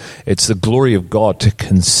God. It's the glory of God to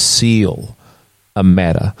conceal a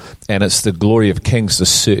matter, and it's the glory of kings to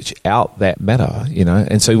search out that matter,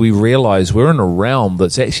 And so we realize we're in a realm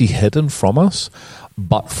that's actually hidden from us,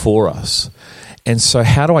 but for us. And so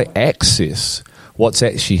how do I access what's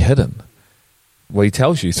actually hidden? Well, he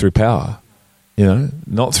tells you through power.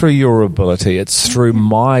 Not through your ability, it's through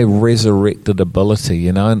my resurrected ability,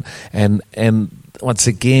 and once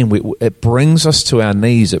again, it brings us to our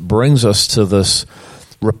knees, it brings us to this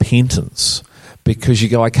repentance, because you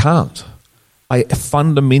go, I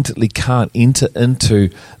fundamentally can't enter into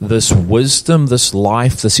this wisdom, this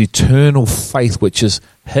life, this eternal faith which is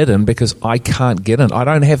hidden, because I can't get in. I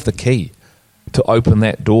don't have the key to open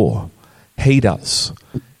that door. He does,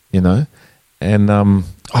 and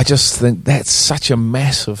I just think that's such a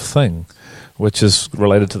massive thing, which is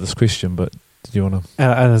related to this question. But did you want to? And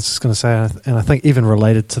I was just going to say, and I think even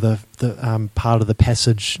related to the part of the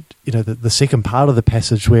passage, the second part of the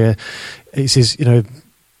passage where he says,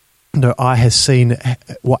 eye has seen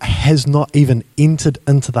what has not even entered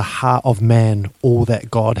into the heart of man, all that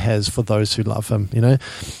God has for those who love him,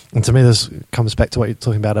 And to me, this comes back to what you're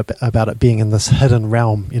talking about it being in this hidden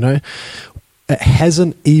realm, It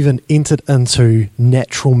hasn't even entered into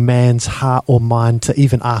natural man's heart or mind to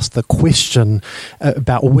even ask the question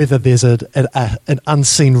about whether there's an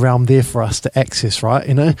unseen realm there for us to access, right?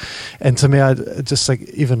 And to me, I just think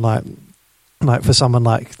even like for someone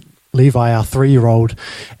like Levi, our 3-year-old,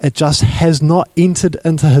 it just has not entered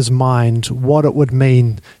into his mind what it would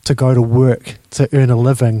mean to go to work to earn a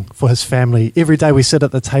living for his family. Every day we sit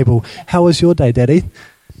at the table, how was your day, Daddy?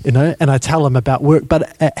 And I tell him about work,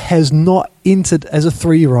 but it has not entered as a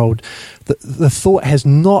 3-year-old. The thought has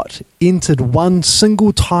not entered one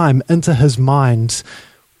single time into his mind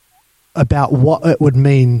about what it would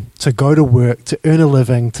mean to go to work, to earn a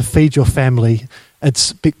living, to feed your family.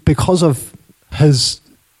 It's because of his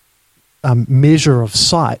measure of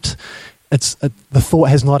sight. The thought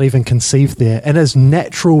has not even conceived there. And as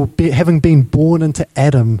natural, having been born into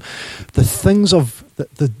Adam, the things of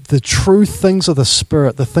the true things of the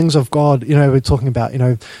Spirit, the things of God, we're talking about,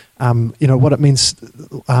 what it means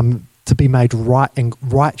to be made right in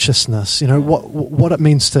righteousness, what it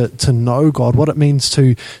means to know God, what it means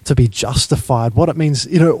to be justified, what it means,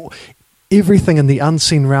 everything in the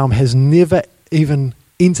unseen realm has never even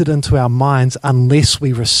entered into our minds unless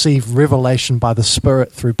we receive revelation by the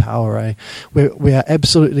Spirit through power. We are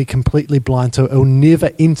absolutely, completely blind to it. It will never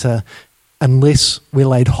enter unless we're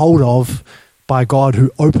laid hold of by God,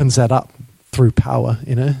 who opens that up through power,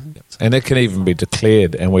 And it can even be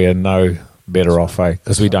declared, and we are no better off,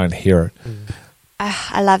 because we don't hear it.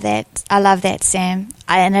 I love that, Sam.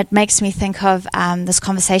 And it makes me think of this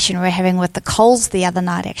conversation we were having with the Coles the other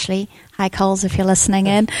night, actually. Hi, Coles, if you're listening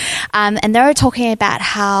in. And they were talking about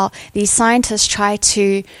how these scientists try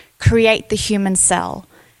to create the human cell.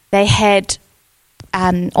 They had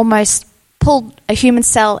almost pulled a human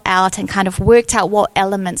cell out and kind of worked out what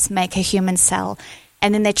elements make a human cell.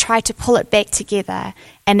 And then they tried to pull it back together,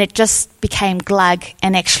 and it just became glug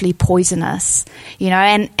and actually poisonous,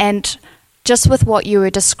 and just with what you were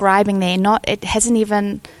describing there, it hasn't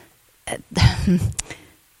even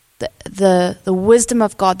the wisdom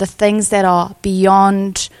of God, the things that are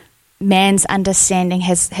beyond man's understanding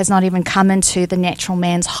has not even come into the natural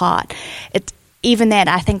man's heart. Even that,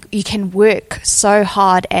 I think you can work so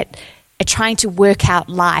hard at trying to work out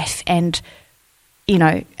life and,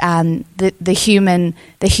 the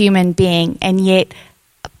human being, and yet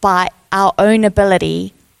by our own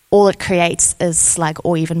ability, all it creates is slug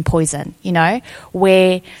or even poison,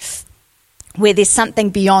 where there's something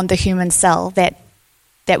beyond the human cell that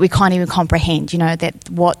we can't even comprehend, that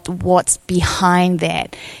what's behind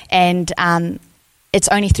that. And it's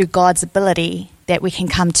only through God's ability that we can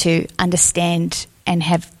come to understand and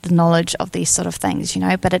have the knowledge of these sort of things,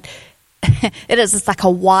 but it is like a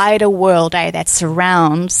wider world, that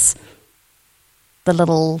surrounds the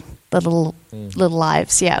little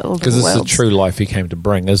lives, because it's the true life he came to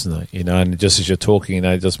bring, isn't it? And just as you're talking,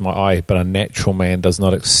 just my eye, but a natural man does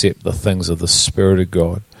not accept the things of the Spirit of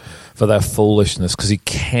God, for their foolishness, because he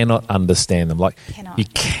cannot understand them. He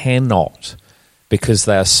cannot, because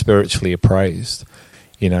they are spiritually appraised.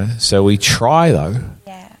 So we try though,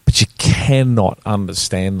 but you cannot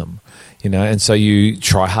understand them. And so you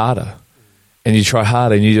try harder. And you try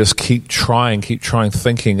harder, and you just keep trying,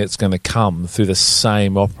 thinking it's going to come through the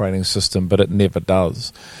same operating system, but it never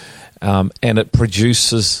does. And it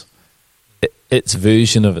produces its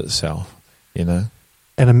version of itself, And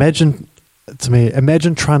imagine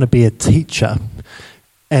trying to be a teacher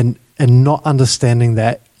and not understanding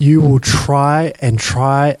that you will try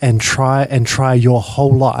your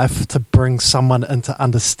whole life to bring someone into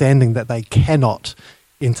understanding that they cannot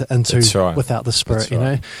enter into without the Spirit,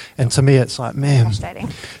 And to me, it's like, man,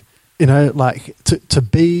 to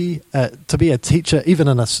be a teacher, even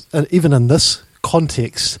in this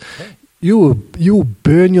context, you will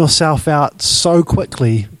burn yourself out so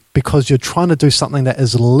quickly because you're trying to do something that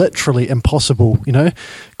is literally impossible.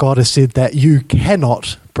 God has said that you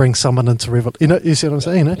cannot bring someone into revelation. You see what I'm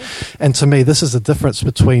saying? And to me, this is the difference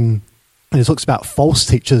between. And he talks about false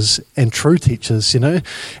teachers and true teachers,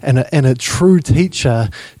 and a true teacher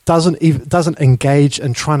doesn't engage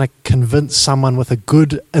in trying to convince someone with a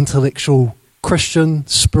good intellectual, Christian,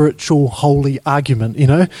 spiritual, holy argument,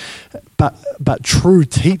 But true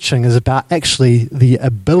teaching is about actually the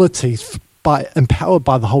ability, empowered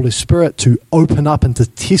by the Holy Spirit, to open up and to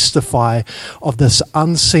testify of this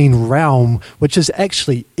unseen realm, which is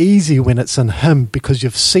actually easy when it's in Him, because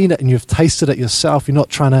you've seen it and you've tasted it yourself. You're not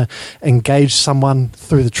trying to engage someone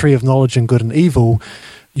through the tree of knowledge and good and evil.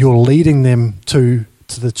 You're leading them to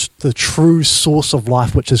the true source of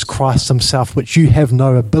life, which is Christ Himself, which you have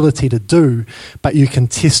no ability to do, but you can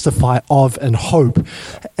testify of in hope.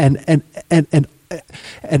 And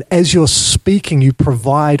as you're speaking, you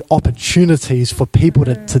provide opportunities for people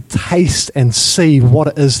to taste and see what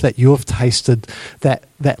it is that you've tasted that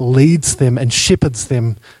leads them and shepherds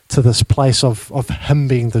them to this place of Him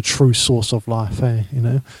being the true source of life.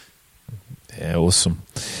 Yeah, awesome.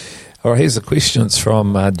 All right, here's the question. It's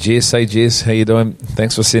from Jess. Hey, Jess, how you doing?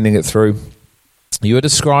 Thanks for sending it through. You are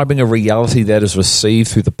describing a reality that is received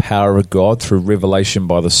through the power of God, through revelation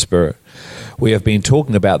by the Spirit. We have been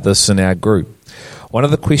talking about this in our group. One of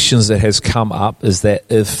the questions that has come up is that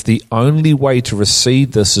if the only way to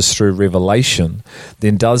receive this is through revelation,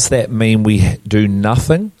 then does that mean we do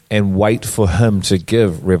nothing and wait for Him to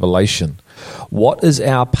give revelation? What is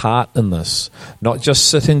our part in this? Not just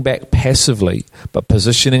sitting back passively, but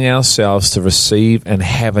positioning ourselves to receive and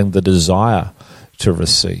having the desire to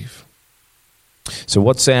receive. So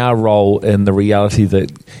what's our role in the reality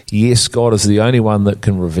that, yes, God is the only one that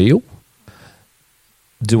can reveal?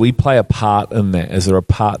 Do we play a part in that? Is there a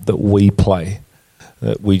part that we play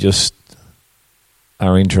that we just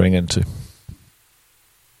are entering into?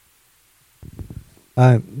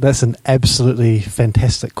 That's an absolutely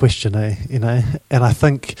fantastic question, And I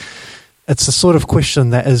think it's the sort of question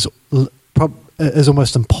that is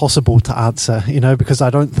almost impossible to answer, because I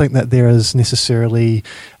don't think that there is necessarily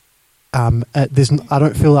I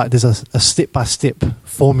don't feel like there's a step-by-step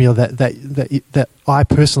formula that I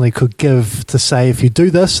personally could give to say, if you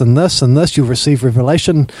do this and this and this, you'll receive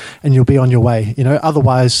revelation and you'll be on your way.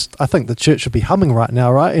 Otherwise, I think the church would be humming right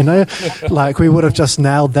now, right? Like we would have just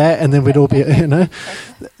nailed that, and then we'd all be,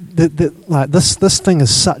 like this thing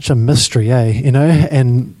is such a mystery,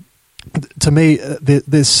 And to me,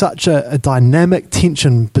 there's such a dynamic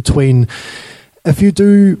tension between if you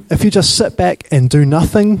just sit back and do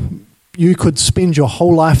nothing. You could spend your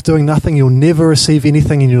whole life doing nothing. You'll never receive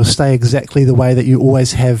anything, and you'll stay exactly the way that you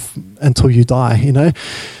always have until you die.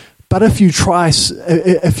 But if you try,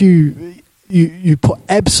 if you you put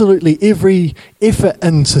absolutely every effort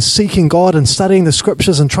into seeking God and studying the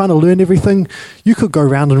scriptures and trying to learn everything, you could go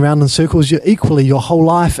round and round in circles equally your whole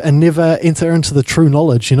life and never enter into the true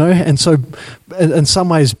knowledge, And so in some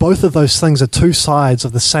ways, both of those things are two sides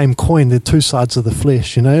of the same coin. They're two sides of the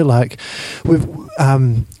flesh, Like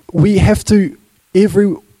we have to,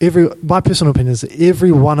 my personal opinion is that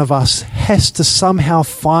every one of us has to somehow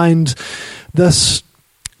find this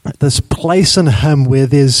place in Him where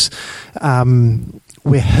there's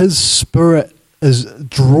where His Spirit is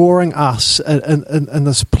drawing us in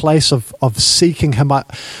this place of seeking Him.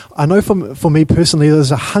 I know for me personally,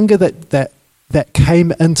 there's a hunger that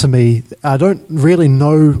came into me. I don't really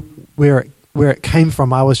know where it came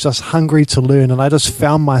from. I was just hungry to learn, and I just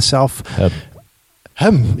found myself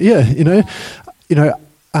Him. Yeah,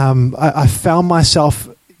 I found myself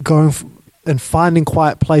going and finding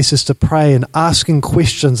quiet places to pray and asking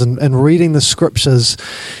questions and reading the scriptures.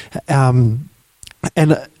 And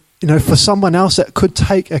for someone else, it could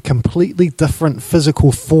take a completely different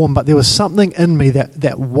physical form, but there was something in me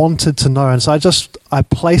that wanted to know. And so I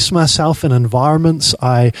placed myself in environments.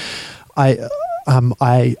 I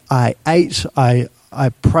ate, I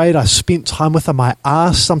prayed, I spent time with Him, I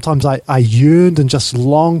asked, sometimes I yearned and just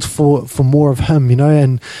longed for more of Him,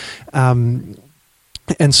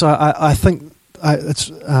 and so I think it's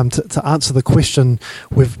to answer the question,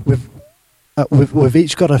 we've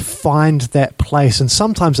each got to find that place, and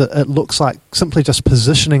sometimes it looks like simply just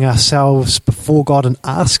positioning ourselves before God and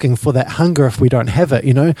asking for that hunger if we don't have it,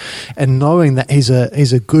 and knowing that He's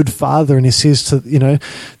a good Father, and He says to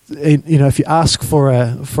if you ask for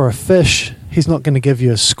a fish, He's not going to give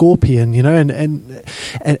you a scorpion, and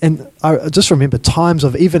I just remember times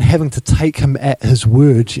of even having to take Him at His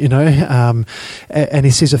word, and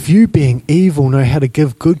He says, if you being evil know how to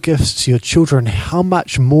give good gifts to your children, how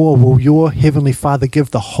much more will your Heavenly Father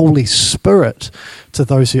give the Holy Spirit to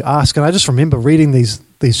those who ask? And I just remember reading these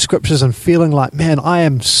scriptures and feeling like, man, I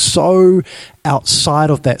am so outside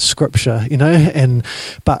of that scripture,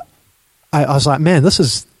 but I was like, man, this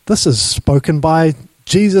is spoken by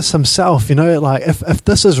Jesus Himself, like if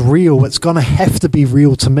this is real, it's going to have to be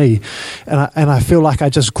real to me. And I feel like I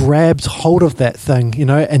just grabbed hold of that thing,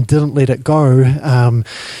 and didn't let it go.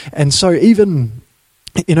 And so even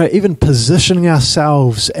positioning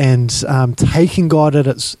ourselves and taking God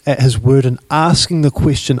at His word and asking the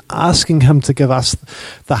question, asking Him to give us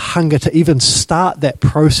the hunger to even start that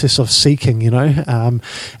process of seeking, in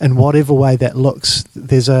whatever way that looks.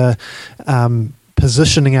 There's a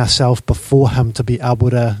positioning ourselves before Him to be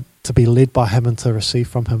able to be led by Him and to receive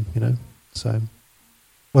from Him, So,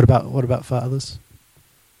 what about for others?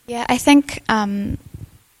 Yeah, I think,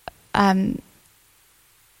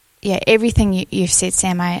 everything you've said,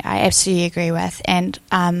 Sam, I absolutely agree with, and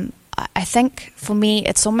I think for me,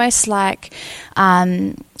 it's almost like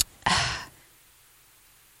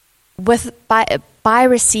by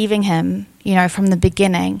receiving Him, from the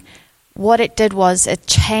beginning. What it did was it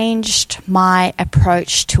changed my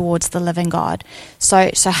approach towards the living God.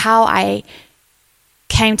 So how I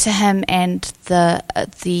came to Him and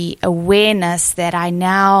the awareness that I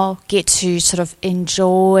now get to sort of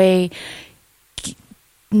enjoy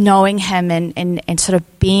knowing Him and sort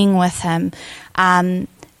of being with Him,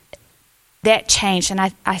 that changed. And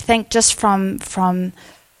I think just from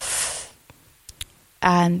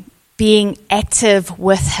being active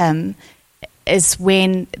with Him is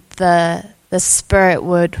when the Spirit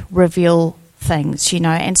would reveal things,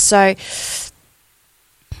 and so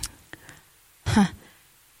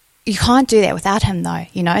you can't do that without Him, though,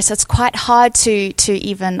 So it's quite hard to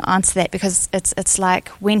even answer that, because it's like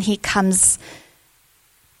when He comes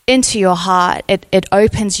into your heart, it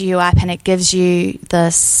opens you up and it gives you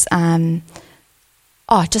this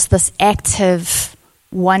just this active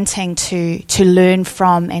wanting to learn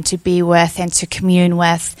from and to be with and to commune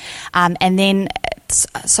with, and then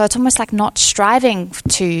so it's almost like not striving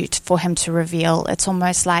for Him to reveal. It's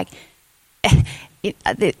almost like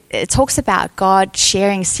it talks about God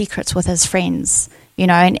sharing secrets with His friends,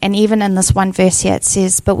 and even in this one verse here it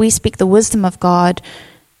says, but we speak the wisdom of God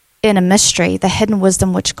in a mystery, the hidden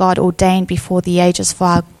wisdom which God ordained before the ages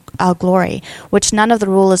for our glory, which none of the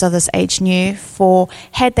rulers of this age knew, for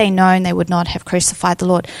had they known, they would not have crucified the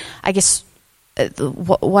Lord. I guess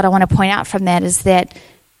what I want to point out from that is that,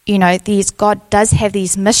 God does have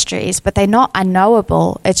these mysteries, but they're not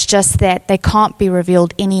unknowable. It's just that they can't be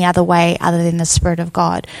revealed any other way other than the Spirit of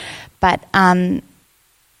God. But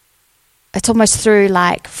it's almost through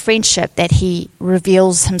like friendship that He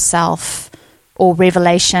reveals Himself, or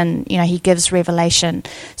revelation, He gives revelation.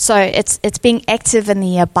 So it's being active in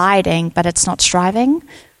the abiding, but it's not striving.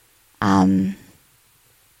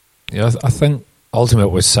 Yeah, I think ultimately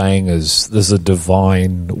what we're saying is there's a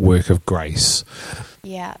divine work of grace.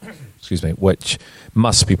 Yeah. Excuse me, which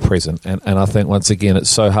must be present. And I think, once again, it's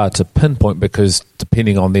so hard to pinpoint because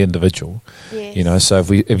depending on the individual, Yes. so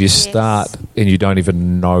if you start and you don't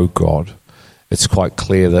even know God, it's quite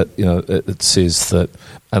clear that, it says that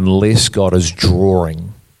unless God is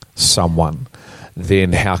drawing someone,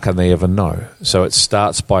 then how can they ever know? So it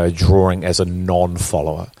starts by a drawing as a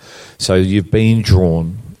non-follower. So you've been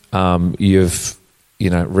drawn, you've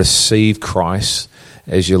received Christ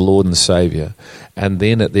as your Lord and Savior, and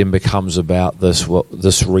then it then becomes about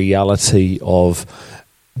this reality of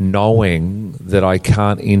knowing that I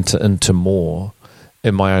can't enter into more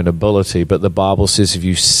in my own ability, but the Bible says if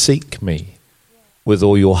you seek me with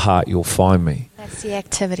all your heart, you'll find me. That's the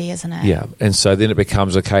activity, isn't it? Yeah, and so then it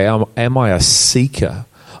becomes, okay, am I a seeker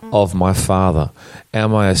of my Father?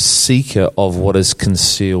 Am I a seeker of what is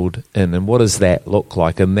concealed in? And what does that look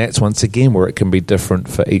like? And that's, once again, where it can be different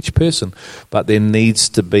for each person. But there needs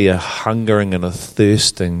to be a hungering and a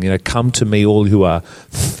thirsting. Come to me all who are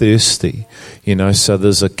thirsty. So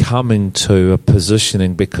there's a coming to a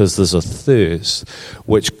positioning because there's a thirst,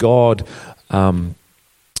 which God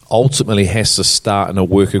ultimately has to start in a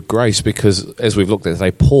work of grace, because as we've looked at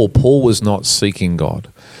today, Paul was not seeking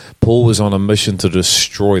God. Paul was on a mission to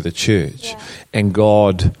destroy the church, and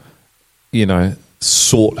God,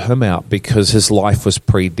 sought him out because his life was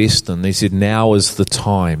predestined. He said, now is the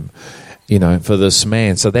time, for this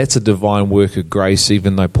man. So that's a divine work of grace,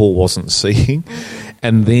 even though Paul wasn't seeking.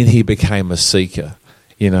 And then he became a seeker.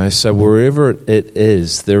 So wherever it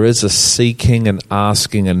is, there is a seeking and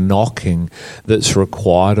asking and knocking that's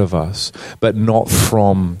required of us, but not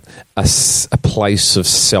from a place of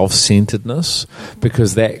self-centeredness,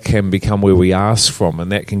 because that can become where we ask from,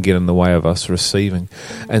 and that can get in the way of us receiving.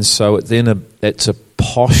 And so it's a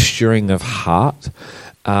posturing of heart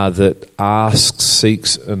that asks,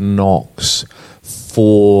 seeks, and knocks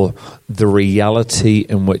for the reality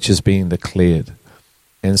in which is being declared.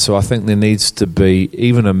 And so I think there needs to be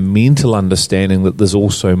even a mental understanding that there's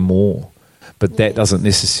also more. But that doesn't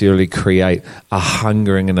necessarily create a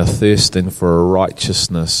hungering and a thirsting for a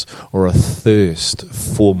righteousness or a thirst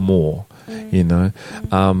for more,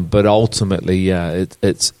 But ultimately,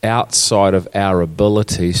 it's outside of our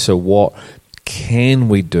ability. So what can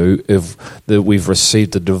we do if that we've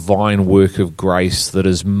received a divine work of grace that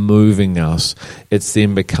is moving us? It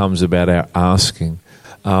then becomes about our asking,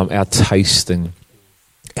 our tasting,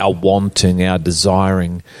 our wanting, our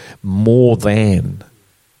desiring more than.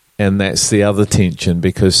 And that's the other tension,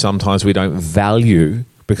 because sometimes we don't value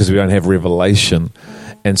because we don't have revelation,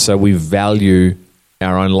 and so we value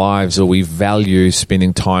our own lives, or we value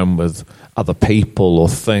spending time with other people or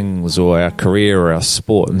things or our career or our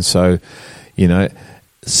sport. And so,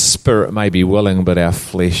 spirit may be willing, but our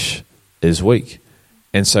flesh is weak,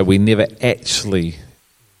 and so we never actually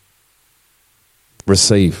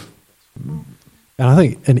receive. And I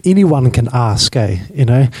think, and anyone can ask,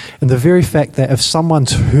 and the very fact that if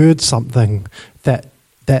someone's heard something that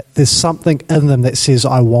there's something in them that says,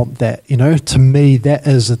 I want that, to me,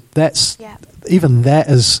 that's even that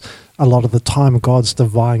is a lot of the time God's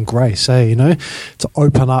divine grace, to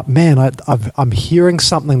open up, man, I'm hearing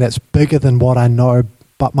something that's bigger than what I know,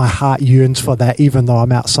 but my heart yearns for that, even though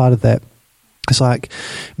I'm outside of that. It's like,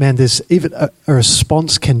 man, there's even a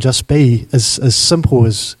response can just be as simple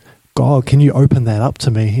as, God, can you open that up to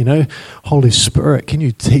me? Holy Spirit, can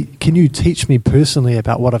you teach me personally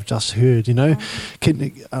about what I've just heard? There's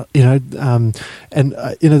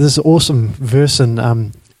an awesome verse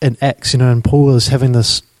in Acts, and Paul is having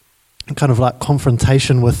this kind of like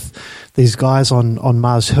confrontation with these guys on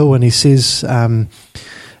Mars Hill, and he says, and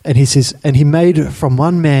he made from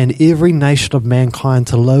one man every nation of mankind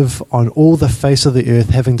to live on all the face of the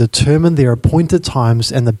earth, having determined their appointed times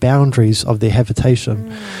and the boundaries of their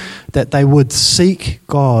habitation. That they would seek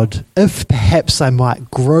God, if perhaps they might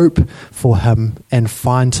grope for him and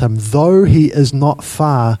find him, though he is not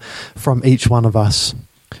far from each one of us.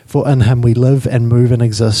 For in him we live and move and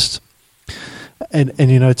exist. And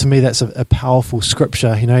to me that's a powerful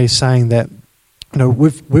scripture. He's saying that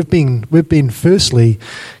we've been firstly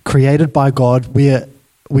created by God. We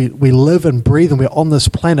live and breathe and we're on this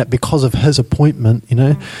planet because of his appointment.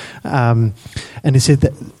 And he said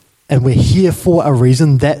that. And we're here for a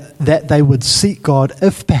reason, that they would seek God,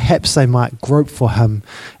 if perhaps they might grope for him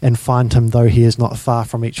and find him, though he is not far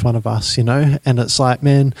from each one of us, And it's like,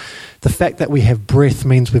 man, the fact that we have breath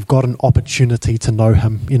means we've got an opportunity to know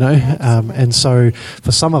him, And so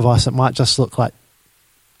for some of us, it might just look like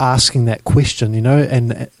asking that question,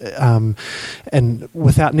 and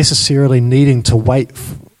without necessarily needing to wait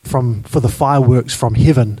for the fireworks from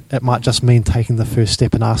heaven. It might just mean taking the first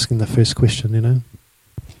step and asking the first question, you know?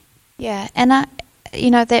 Yeah, and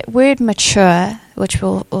that word mature, which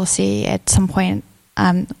we'll see at some point,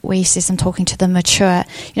 where he says, I'm talking to the mature,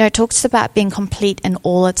 it talks about being complete in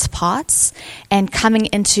all its parts and coming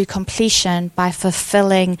into completion by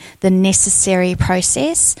fulfilling the necessary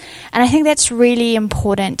process. And I think that's really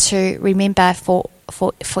important to remember for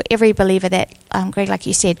every believer that, Greg, like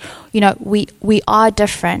you said, we are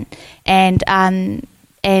different, and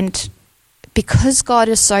because God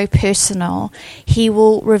is so personal, he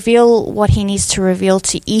will reveal what he needs to reveal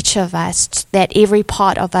to each of us, that every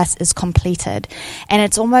part of us is completed. And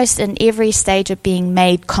it's almost in every stage of being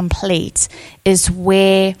made complete is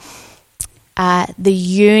where the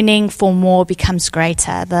yearning for more becomes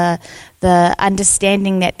greater. The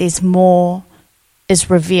understanding that there's more is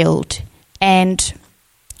revealed. And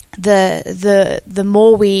the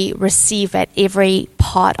more we receive at every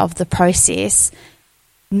part of the process,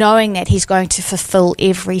 knowing that he's going to fulfill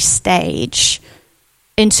every stage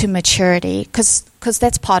into maturity, because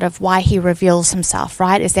that's part of why he reveals himself,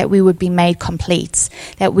 right, is that we would be made complete,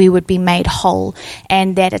 that we would be made whole,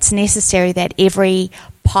 and that it's necessary that every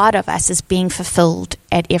part of us is being fulfilled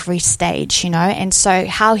at every stage, And so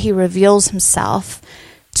how he reveals himself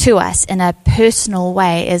to us in a personal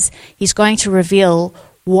way is he's going to reveal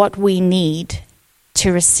what we need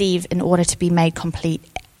to receive in order to be made complete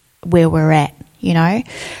where we're at.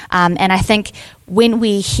 And I think when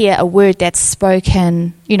we hear a word that's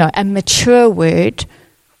spoken, a mature word,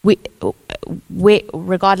 we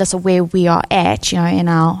regardless of where we are at, in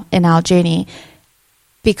our journey,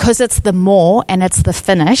 because it's the more and it's the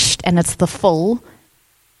finished and it's the full,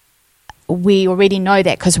 we already know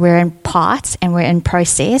that because we're in part and we're in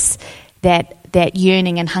process, that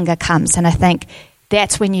yearning and hunger comes. And I think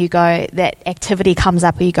that's when that activity comes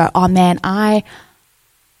up where you go, oh man, I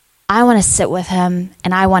want to sit with him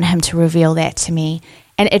and I want him to reveal that to me.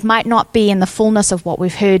 And it might not be in the fullness of what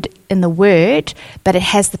we've heard in the word, but it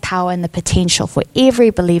has the power and the potential for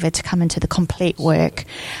every believer to come into the complete work.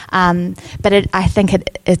 But I think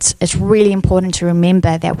it's really important to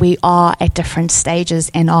remember that we are at different stages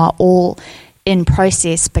and are all in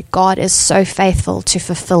process, but God is so faithful to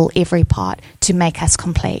fulfill every part to make us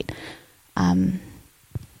complete.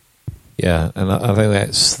 Yeah, and I think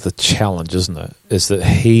that's the challenge, isn't it? Is that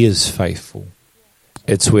he is faithful.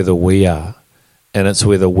 It's whether we are. And it's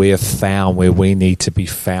whether we're found where we need to be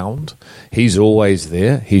found. He's always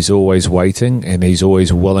there. He's always waiting. And he's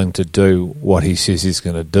always willing to do what he says he's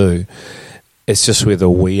going to do. It's just whether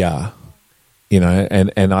we are.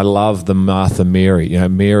 And I love the Martha Mary.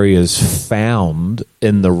 Mary is found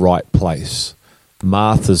in the right place.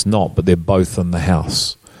 Martha's not, but they're both in the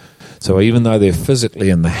house. So even though they're physically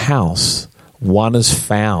in the house, one is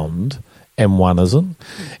found and one isn't.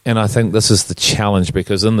 And I think this is the challenge,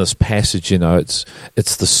 because in this passage, it's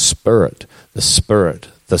the Spirit, the Spirit,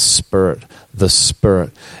 the Spirit, the Spirit.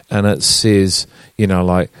 And it says,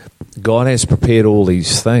 God has prepared all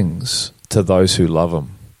these things to those who love him.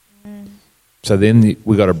 So then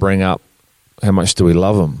we got to bring up, how much do we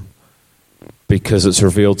love him? Because it's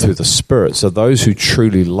revealed through the Spirit. So those who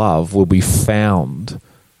truly love will be found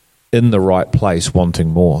in the right place, wanting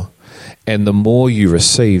more. And the more you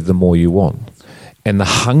receive, the more you want. And the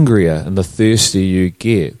hungrier and the thirstier you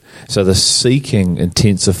get. So the seeking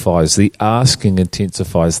intensifies, the asking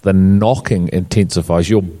intensifies, the knocking intensifies.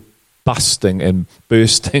 You're busting and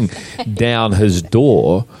bursting down his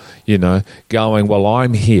door, going, well,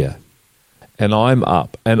 I'm here. And I'm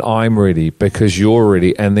up and I'm ready because you're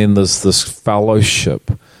ready. And then there's this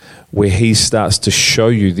fellowship where he starts to show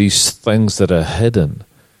you these things that are hidden,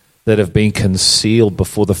 that have been concealed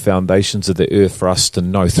before the foundations of the earth for us to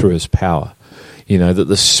know through his power. That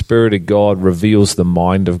the Spirit of God reveals the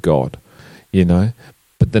mind of God,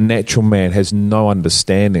 But the natural man has no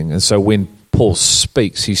understanding. And so when Paul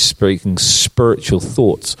speaks, he's speaking spiritual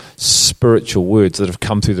thoughts, spiritual words that have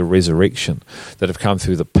come through the resurrection, that have come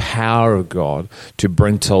through the power of God to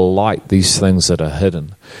bring to light these things that are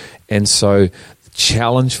hidden. And so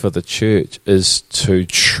challenge for the church is to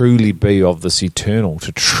truly be of this eternal,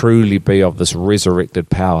 to truly be of this resurrected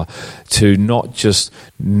power, to not just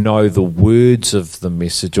know the words of the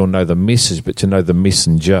message or know the message, but to know the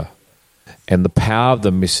messenger and the power of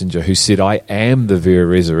the messenger who said, I am the very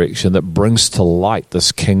resurrection that brings to light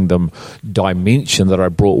this kingdom dimension that I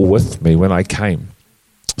brought with me when I came.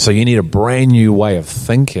 So you need a brand new way of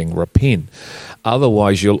thinking. Repent.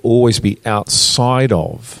 Otherwise, you'll always be outside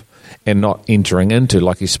of and not entering into,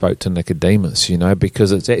 like he spoke to Nicodemus,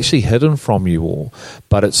 because it's actually hidden from you all,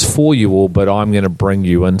 but it's for you all, but I'm going to bring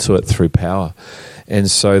you into it through power. And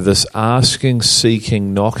so this asking,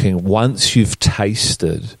 seeking, knocking, once you've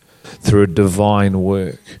tasted through a divine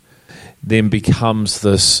work, then becomes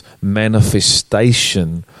this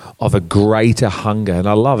manifestation of a greater hunger. And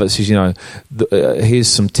I love it. It says, here's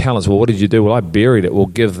some talents. Well, what did you do? Well, I buried it. Well,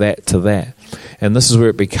 give that to that. And this is where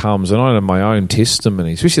it becomes, and I know my own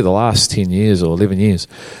testimony, especially the last 10 years or 11 years,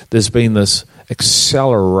 there's been this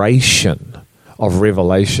acceleration of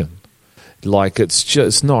revelation. Like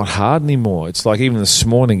it's not hard anymore. It's like even this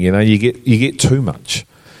morning, you get too much.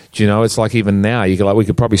 It's like even now, we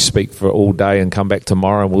could probably speak for all day and come back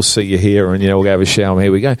tomorrow and we'll see you here and, we'll go have a shower and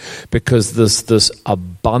here we go. Because this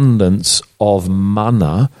abundance of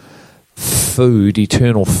manna, food,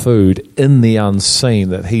 eternal food in the unseen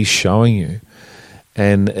that he's showing you.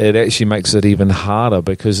 And it actually makes it even harder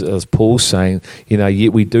because, as Paul's saying,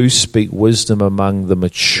 yet we do speak wisdom among the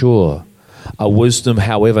mature. A wisdom,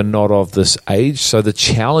 however, not of this age. So the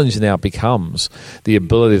challenge now becomes the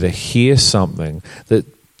ability to hear something that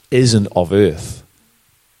isn't of earth,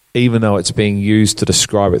 even though it's being used to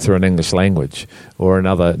describe it through an English language or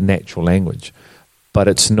another natural language, but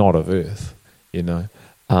it's not of earth,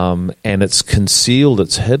 and it's concealed,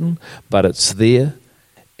 it's hidden, but it's there,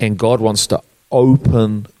 and God wants to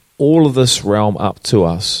open all of this realm up to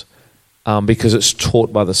us because it's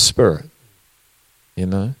taught by the Spirit,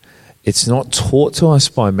 It's not taught to us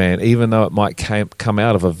by man, even though it might come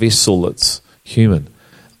out of a vessel that's human.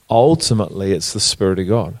 Ultimately, it's the Spirit of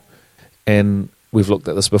God. And we've looked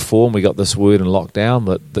at this before, and we got this word in lockdown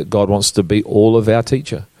that God wants to be all of our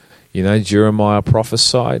teacher. Jeremiah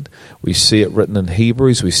prophesied. We see it written in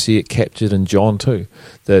Hebrews. We see it captured in John too.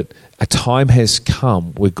 That a time has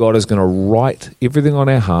come where God is going to write everything on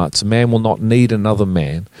our hearts. Man will not need another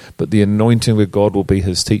man, but the anointing of God will be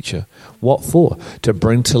his teacher. What for? To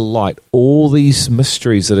bring to light all these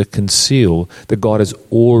mysteries that are concealed that God has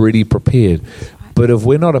already prepared. But if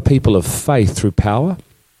we're not a people of faith through power,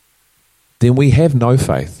 then we have no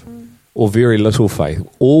faith or very little faith.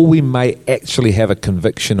 All we may actually have a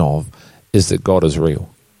conviction of is that God is real,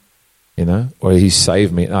 or he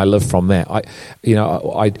saved me and I live from that. I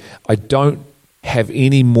don't have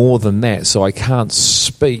any more than that, so I can't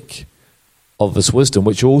speak of this wisdom,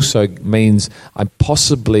 which also means I'm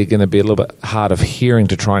possibly going to be a little bit hard of hearing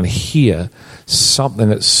to try and hear something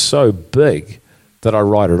that's so big that I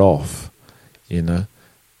write it off, And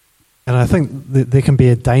I think there can be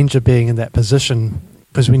a danger being in that position,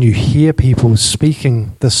 because when you hear people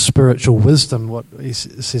speaking this spiritual wisdom, what he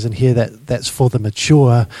says in here, that's for the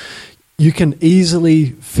mature, you can easily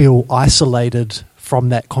feel isolated from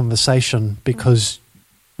that conversation because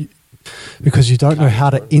you don't know how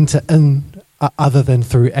to enter in other than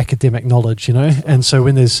through academic knowledge, And so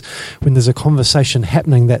when there's a conversation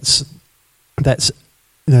happening that's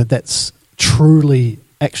truly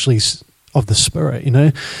actually of the Spirit,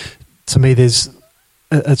 to me,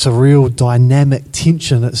 it's a real dynamic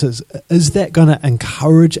tension. It says, is that going to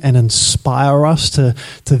encourage and inspire us to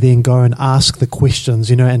then go and ask the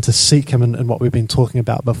questions, and to seek him in what we've been talking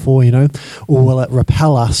about before, or will it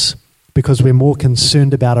repel us because we're more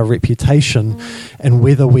concerned about our reputation and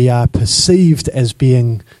whether we are perceived as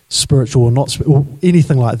being spiritual or not, or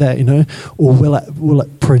anything like that, or will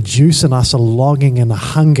it produce in us a longing and a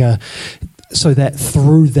hunger, so that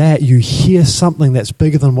through that you hear something that's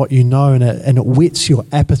bigger than what you know, and it whets your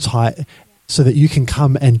appetite so that you can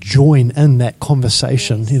come and join in that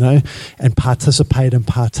conversation, and participate and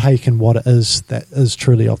partake in what it is that is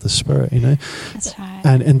truly of the Spirit, That's right.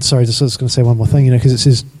 And sorry, just I was going to say one more thing, because it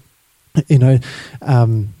says, it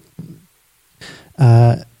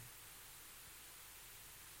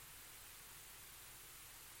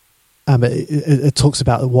talks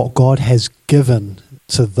about what God has given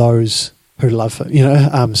to those who love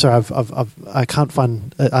him. So I can't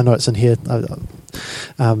find. I know it's in here.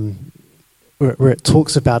 Where it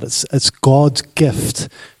talks about it's God's gift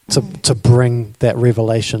to bring that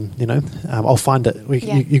revelation. I'll find it.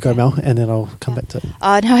 You go, Mel, and then I'll come back to it. No,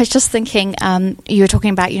 I was just thinking. You were talking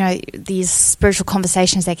about these spiritual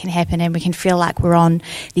conversations that can happen, and we can feel like we're on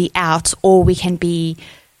the out, or we can be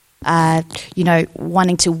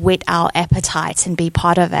wanting to whet our appetites and be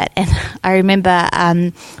part of it. And I remember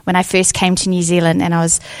when I first came to New Zealand, and I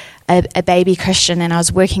was a baby Christian, and I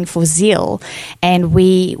was working for Zeal, and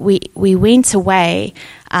we went away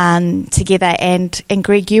together. And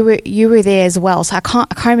Greg, you were there as well. So I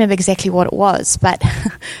can't remember exactly what it was, but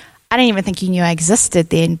I don't even think you knew I existed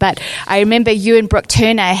then. But I remember you and Brooke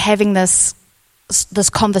Turner having this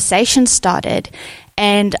conversation started,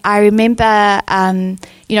 And I remember,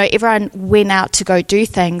 everyone went out to go do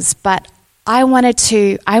things, but I wanted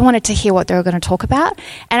to hear what they were going to talk about.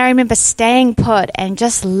 And I remember staying put and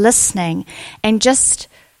just listening, and just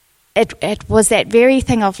it was that very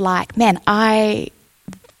thing of like, man,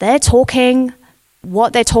 they're talking.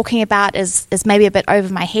 What they're talking about is maybe a bit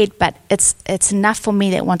over my head, but it's enough for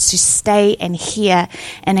me that wants to stay and hear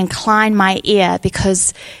and incline my ear,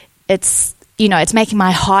 because it's making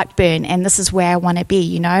my heart burn, and this is where I want to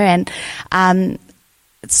be, and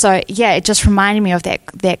so yeah, it just reminded me of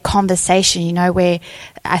that conversation, where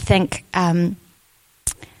I think the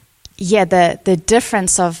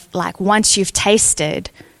difference of like, once you've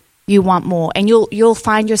tasted, you want more, and you'll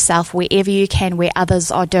find yourself wherever you can where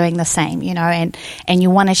others are doing the same, and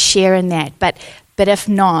you want to share in that. But if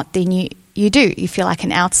not, then you feel like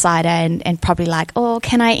an outsider, and probably like, oh,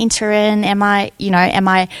 can I enter in? Am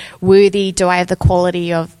I worthy? Do I have the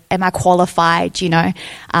quality of? Am I qualified?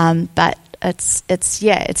 But it's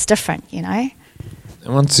different, And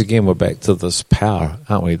once again, we're back to this power,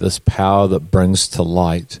 aren't we? This power that brings to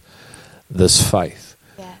light this faith.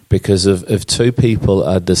 Because if two people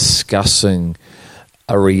are discussing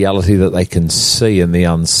a reality that they can see in the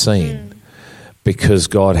unseen, because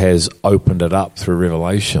God has opened it up through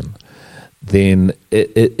revelation, then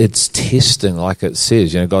it's testing, like it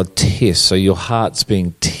says. God tests. So your heart's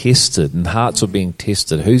being tested, and hearts are being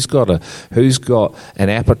tested. Who's got an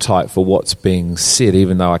appetite for what's being said,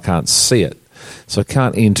 even though I can't see it? So I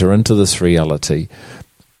can't enter into this reality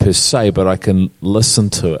per se, but I can listen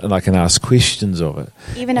to it and I can ask questions of it.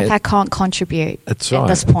 Even if I can't contribute at right.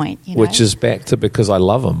 this point. Which is back to because I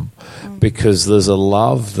love him. Because there's a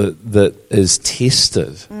love that is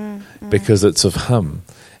tested because it's of him.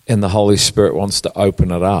 And the Holy Spirit wants to open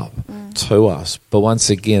it up to us. But once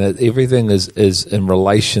again, everything is in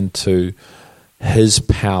relation to his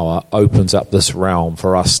power opens up this realm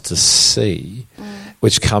for us to see,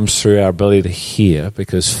 which comes through our ability to hear,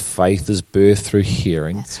 because faith is birthed through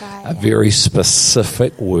hearing. That's right, a very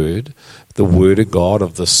specific word, the word of God,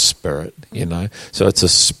 of the Spirit, So it's a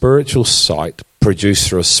spiritual sight produced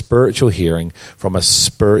through a spiritual hearing from a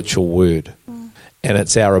spiritual word. And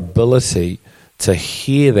it's our ability to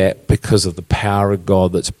hear that because of the power of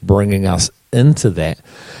God that's bringing us into that,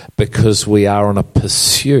 because we are on a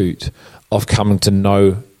pursuit of coming to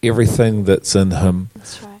know everything that's in him,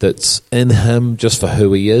 that's in him just for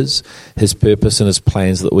who he is, his purpose and his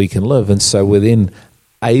plans that we can live. And so we're then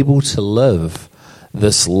able to live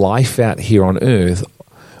this life out here on earth,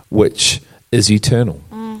 which is eternal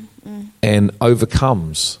and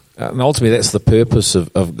overcomes. And ultimately that's the purpose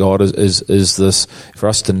of God, is this, for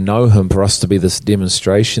us to know him, for us to be this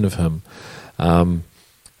demonstration of him. And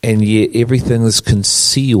yet everything is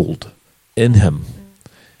concealed in him.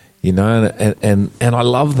 And I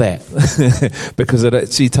love that because it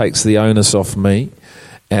actually takes the onus off me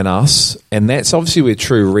and us, and that's obviously where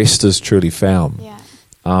true rest is truly found.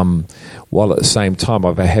 While at the same time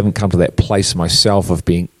I haven't come to that place myself of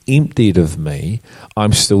being emptied of me,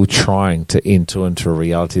 I'm still trying to enter into a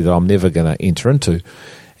reality that I'm never going to enter into,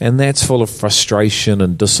 and that's full of frustration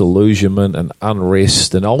and disillusionment and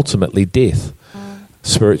unrest and ultimately death,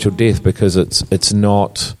 spiritual death, because it's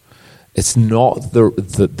not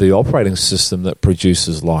the operating system that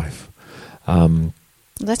produces life.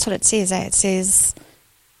 That's what it says. It says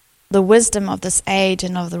the wisdom of this age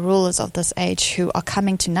and of the rulers of this age who are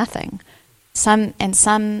coming to nothing. Some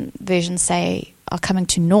versions say are coming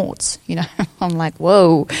to naught. I'm like,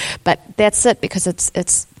 whoa, but that's it, because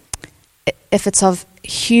it's if it's of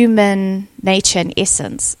human nature and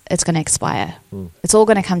essence, it's going to expire. It's all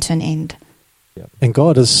going to come to an end. And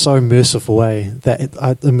God is so merciful that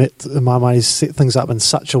I admit in my mind He's set things up in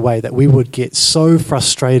such a way that we would get so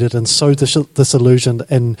frustrated and so disillusioned,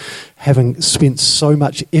 and having spent so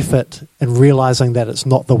much effort and realizing that it's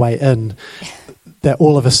not the way in, that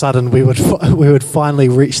all of a sudden we would finally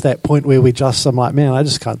reach that point where I'm like, man, I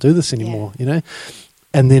just can't do this anymore,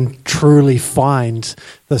 and then truly find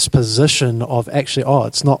this position of actually,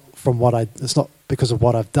 it's not because of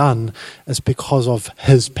what I've done, it's because of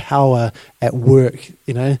His power at work,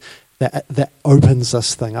 that opens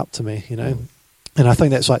this thing up to me, And I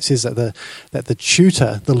think that's why it says that the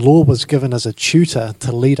tutor, the law was given as a tutor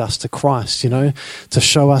to lead us to Christ, to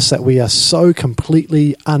show us that we are so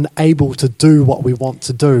completely unable to do what we want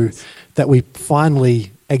to do, that we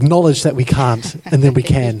finally acknowledge that we can't, and then we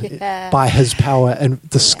can by His power, and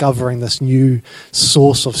discovering this new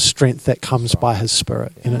source of strength that comes by His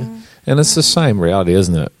Spirit, And it's the same reality,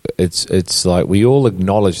 isn't it? It's like we all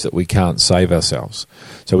acknowledge that we can't save ourselves.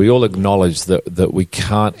 So we all acknowledge that we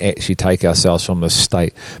can't actually take ourselves from this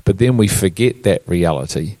state. But then we forget that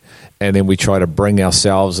reality, and then we try to bring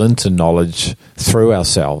ourselves into knowledge through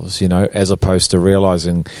ourselves, as opposed to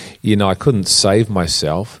realizing, I couldn't save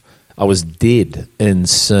myself. I was dead in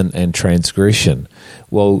sin and transgression.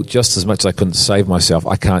 Well, just as much as I couldn't save myself,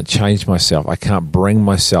 I can't change myself. I can't bring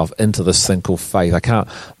myself into this thing called faith. I can't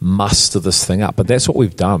muster this thing up. But that's what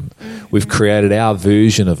we've done. We've created our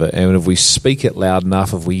version of it. And if we speak it loud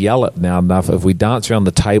enough, if we yell it loud enough, if we dance around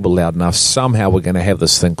the table loud enough, somehow we're going to have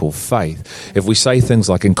this thing called faith. If we say things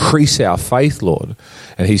like, increase our faith, Lord,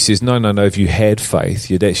 and he says, no, if you had faith,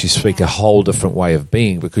 you'd actually speak a whole different way of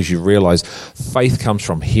being, because you realize faith comes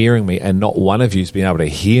from hearing me, and not one of you's been able to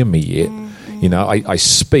hear me yet. I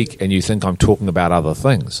speak and you think I'm talking about other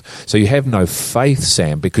things. So you have no faith,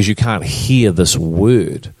 Sam, because you can't hear this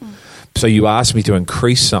word. So you ask me to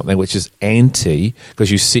increase something which is anti,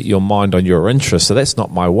 because you set your mind on your interest. So that's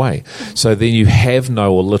not my way. So then you have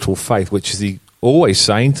no or little faith, which is the always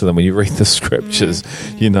saying to them when you read the scriptures,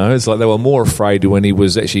 it's like they were more afraid when he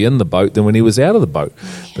was actually in the boat than when he was out of the boat,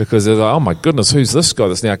 because they're like, oh my goodness, who's this guy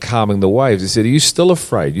that's now calming the waves? He said, are you still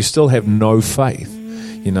afraid? You still have no faith,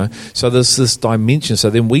 So there's this dimension. So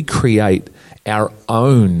then we create our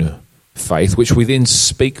own faith, which we then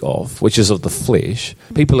speak of, which is of the flesh.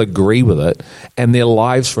 People agree with it, and their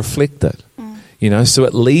lives reflect it. So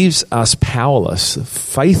it leaves us powerless.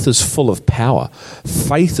 Faith is full of power.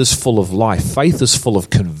 Faith is full of life. Faith is full of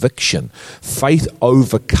conviction. Faith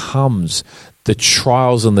overcomes the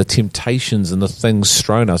trials and the temptations and the things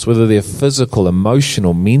thrown us, whether they're physical,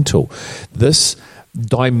 emotional, mental. This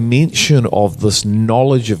dimension of this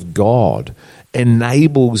knowledge of God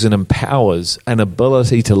enables and empowers an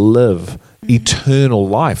ability to live eternal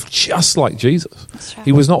life, just like Jesus. Right.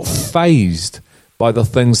 He was not fazed by the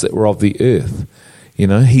things that were of the earth.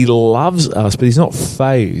 He loves us, but he's not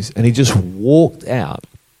fazed, and he just walked out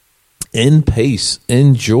in peace,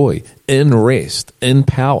 in joy, in rest, in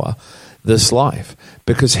power, this life,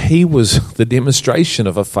 because he was the demonstration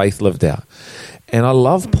of a faith lived out. And I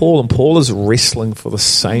love Paul, and Paul is wrestling for the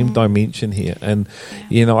same dimension here. And,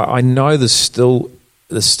 I know there's still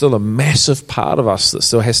a massive part of us that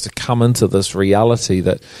still has to come into this reality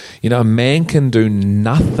that, a man can do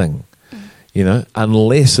nothing,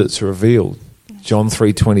 unless it's revealed. John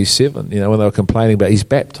 3:27, when they were complaining about he's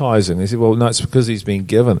baptizing, they said, well, no, it's because he's been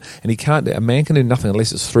given. And a man can do nothing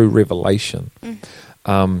unless it's through revelation.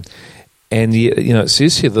 And yet, it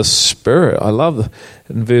says here, the Spirit, I love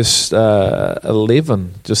in verse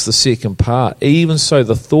 11, just the second part, even so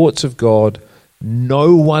the thoughts of God,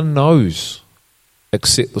 no one knows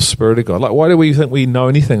except the Spirit of God. Like, why do we think we know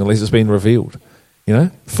anything unless it's been revealed?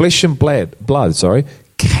 Flesh and blood,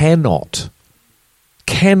 cannot.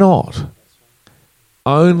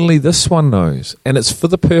 Only this one knows. And it's for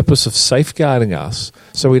the purpose of safeguarding us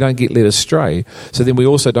so we don't get led astray. So then we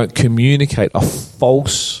also don't communicate a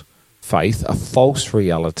false faith, a false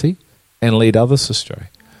reality, and lead others astray.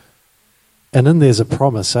 And then there's a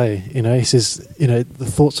promise, he says, the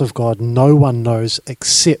thoughts of God, no one knows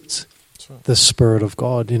except the Spirit of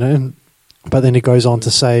God, But then he goes on to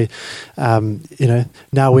say,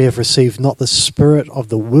 now we have received not the spirit of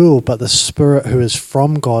the world, but the Spirit who is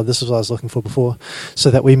from God. This is what I was looking for before. So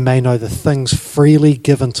that we may know the things freely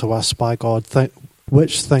given to us by God,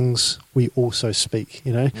 which things we also speak,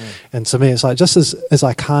 And to me, it's like, just as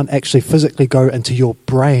I can't actually physically go into your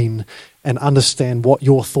brain and understand what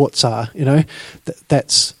your thoughts are,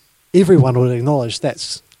 that's, everyone would acknowledge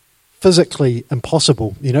that's physically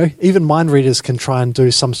impossible, Even mind readers can try and do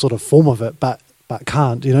some sort of form of it, but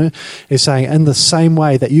can't, He's saying, in the same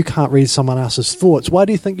way that you can't read someone else's thoughts, why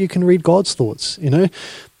do you think you can read God's thoughts,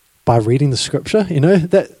 By reading the scripture,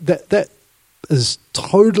 that is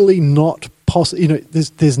totally not possible.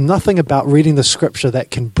 There's nothing about reading the scripture that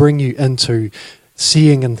can bring you into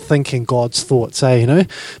seeing and thinking God's thoughts,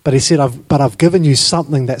 But he said, I've given you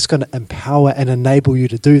something that's going to empower and enable you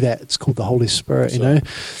to do that. It's called the Holy Spirit,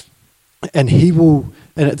 And he will,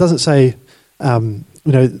 and it doesn't say,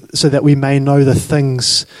 so that we may know the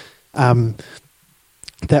things that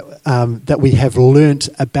we have learnt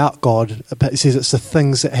about God. But it says it's the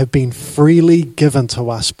things that have been freely given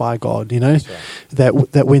to us by God, Right.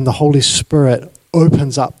 That when the Holy Spirit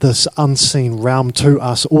opens up this unseen realm to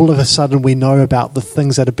us, all of a sudden we know about the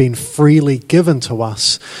things that have been freely given to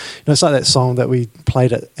us. It's like that song that we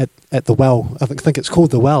played at the well. I think it's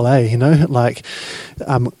called The Well,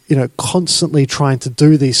 constantly trying to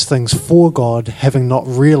do these things for God, having not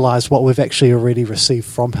realized what we've actually already received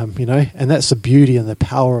from him, And that's the beauty and the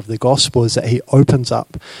power of the gospel, is that he opens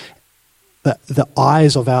up the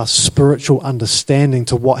eyes of our spiritual understanding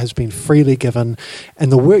to what has been freely given,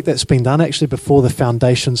 and the work that's been done actually before the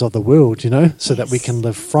foundations of the world, so that we can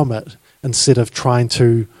live from it instead of trying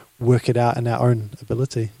to work it out in our own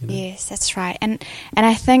ability. Yes, that's right. And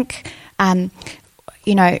I think,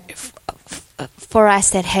 for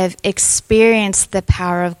us that have experienced the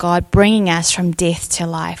power of God bringing us from death to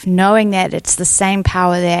life, knowing that it's the same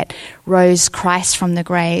power that rose Christ from the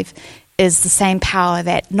grave, is the same power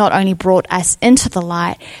that not only brought us into the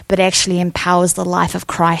light, but actually empowers the life of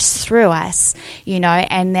Christ through us,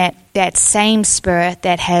 and that same Spirit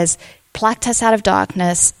that has plucked us out of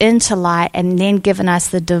darkness into light and then given us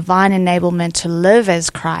the divine enablement to live as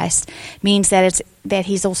Christ means that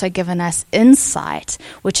He's also given us insight,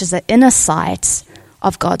 which is an inner sight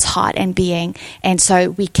of God's heart and being. And so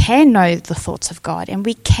we can know the thoughts of God, and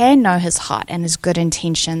we can know His heart and His good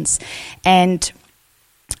intentions. And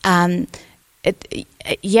but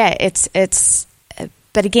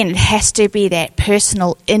again, it has to be that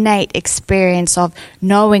personal, innate experience of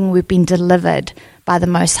knowing we've been delivered by the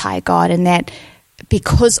Most High God, and that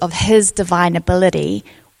because of His divine ability,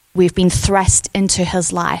 we've been thrust into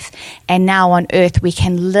His life, and now on earth we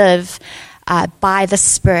can live by the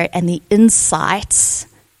Spirit and the insights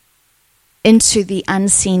into the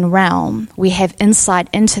unseen realm. We have insight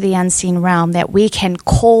into the unseen realm that we can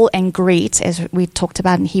call and greet, as we talked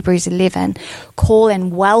about in Hebrews 11, call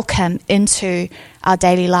and welcome into our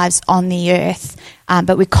daily lives on the earth.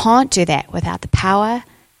 But we can't do that without the power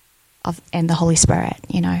and the Holy Spirit,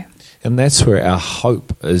 And that's where our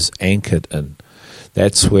hope is anchored in.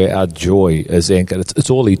 That's where our joy is anchored. It's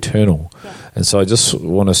all eternal. Yeah. And so I just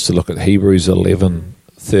want us to look at Hebrews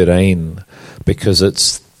 11:13, because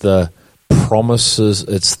it's the promises,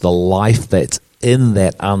 it's the life that's in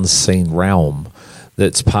that unseen realm,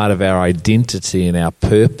 that's part of our identity and our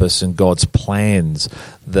purpose and God's plans,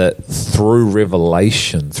 that through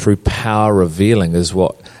revelation, through power revealing, is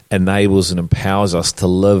what enables and empowers us to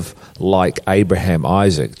live like Abraham,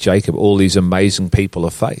 Isaac, Jacob, all these amazing people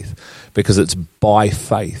of faith, because it's by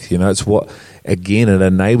faith. It's what, again, it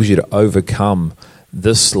enables you to overcome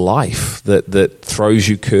this life that throws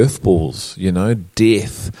you curveballs,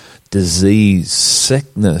 death, disease,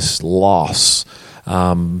 sickness, loss,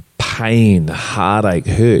 pain, heartache,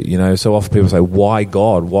 hurt. So often people say, why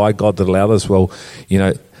God? Why God did allow this? Well,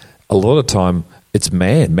 a lot of time it's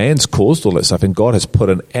man. Man's caused all that stuff, and God has put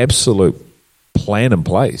an absolute plan in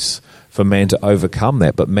place for man to overcome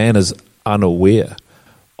that. But man is unaware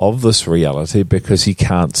of this reality because he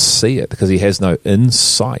can't see it, because he has no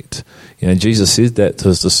insight. Jesus said that to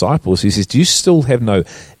His disciples. He says, do you still have no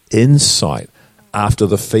insight after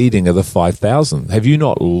the feeding of the 5,000? Have you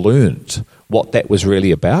not learnt what that was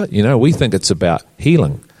really about? We think it's about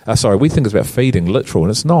healing. We think it's about feeding, literal,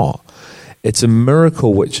 and it's not. It's a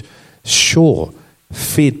miracle which, sure,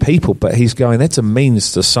 fed people, but He's going, that's a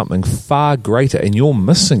means to something far greater, and you're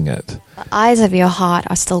missing it. The eyes of your heart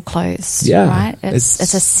are still closed, right?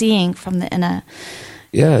 It's a seeing from the inner.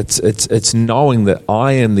 Yeah, it's knowing that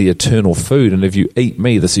I am the eternal food, and if you eat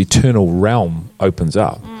me, this eternal realm opens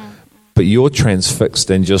up. But you're transfixed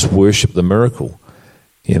and just worship the miracle,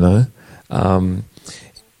 And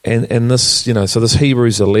this, so this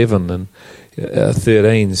Hebrews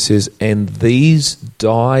 11:13 says, and these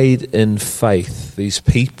died in faith. These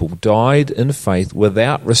people died in faith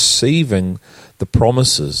without receiving the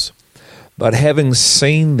promises, but having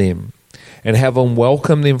seen them and having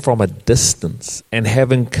welcomed them from a distance, and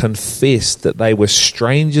having confessed that they were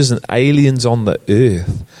strangers and aliens on the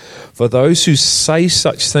earth. For those who say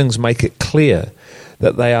such things make it clear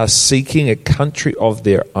that they are seeking a country of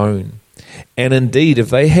their own. And indeed, if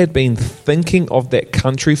they had been thinking of that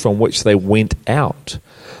country from which they went out,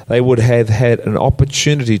 they would have had an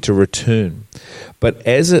opportunity to return. But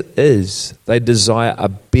as it is, they desire a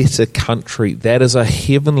better country, that is a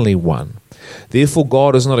heavenly one. Therefore,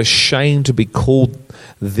 God is not ashamed to be called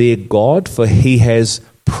their God, for He has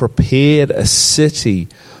prepared a city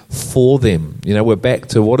for them. We're back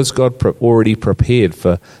to what has God already prepared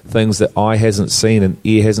for things that eye hasn't seen and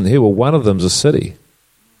ear hasn't heard. Well, one of them's a city.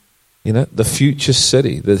 The future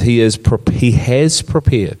city that He has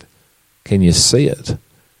prepared. Can you see it?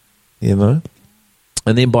 And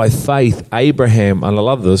then by faith, Abraham, and I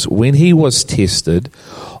love this, when he was tested,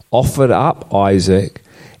 offered up Isaac,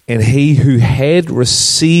 and he who had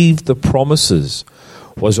received the promises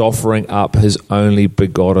was offering up his only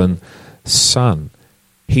begotten son.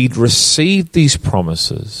 He'd received these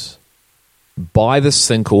promises by this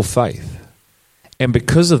thing called faith. And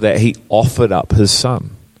because of that, he offered up his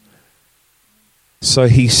son. So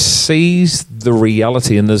he sees the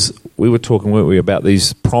reality, and we were talking, weren't we, about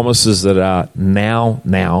these promises that are now,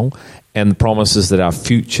 and the promises that are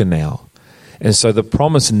future now. And so the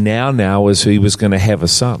promise now is he was going to have a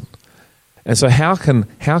son. And so how can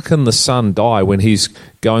the son die when he's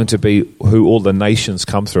going to be who all the nations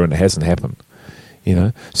come through and it hasn't happened?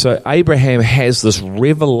 So Abraham has this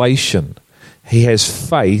revelation. He has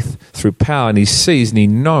faith through power, and he sees and he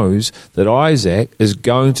knows that Isaac is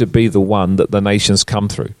going to be the one that the nations come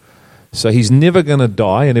through. So he's never going to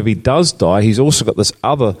die, and if he does die, he's also got this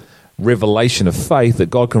other revelation of faith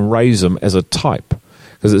that God can raise him as a type.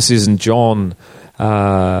 Because it says in John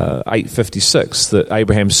 8:56 that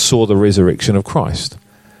Abraham saw the resurrection of Christ.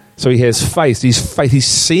 So he has faith. He's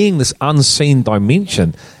seeing this unseen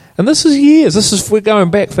dimension. And this is years. We're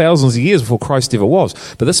going back thousands of years before Christ ever was.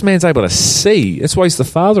 But this man's able to see. That's why he's the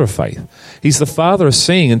father of faith. He's the father of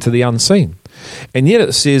seeing into the unseen. And yet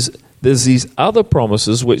it says there's these other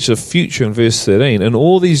promises which are future in verse 13. And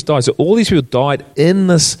all these died. So all these people died in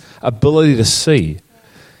this ability to see.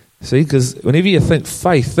 See, because whenever you think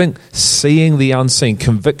faith, think seeing the unseen,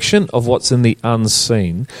 conviction of what's in the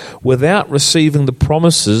unseen, without receiving the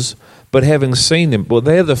promises, but having seen them. Well,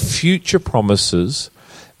 they're the future promises,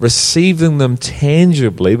 receiving them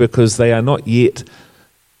tangibly because they are not yet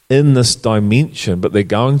in this dimension, but they're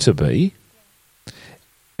going to be.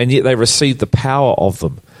 And yet they receive the power of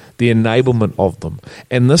them, the enablement of them.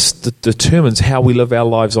 And this determines how we live our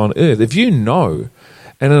lives on earth. If you know,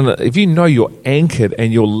 if you know you're anchored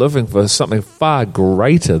and you're living for something far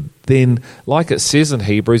greater, then like it says in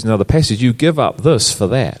Hebrews, another passage, you give up this for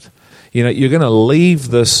that. You're going to leave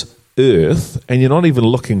this earth and you're not even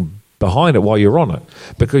looking behind it while you're on it,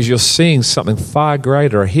 because you're seeing something far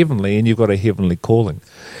greater, a heavenly, and you've got a heavenly calling.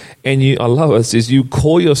 And I love it says, you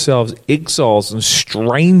call yourselves exiles and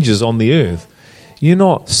strangers on the earth. You're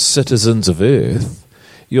not citizens of earth.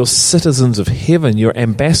 You're citizens of heaven. You're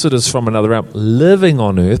ambassadors from another realm, living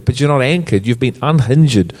on earth, but you're not anchored. You've been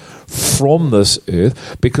unhinged from this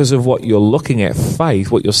earth because of what you're looking at, faith,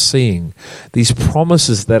 what you're seeing. These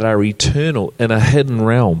promises that are eternal in a hidden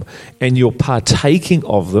realm, and you're partaking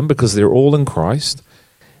of them because they're all in Christ,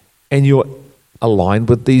 and you're aligned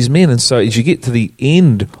with these men. And so as you get to the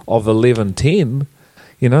end of 11:10,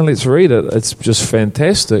 let's read it. It's just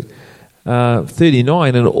fantastic.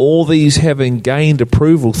 39, and all these having gained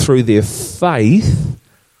approval through their faith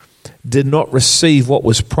did not receive what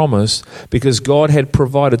was promised, because God had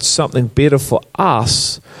provided something better for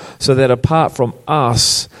us, so that apart from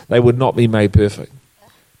us they would not be made perfect.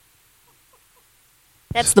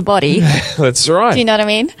 That's the body. That's right. Do you know what I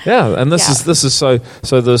mean? Yeah, and this is so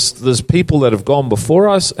there's people that have gone before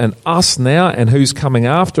us and us now, and who's coming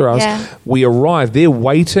after us. Yeah. We arrive. They're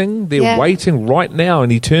waiting. They're waiting right now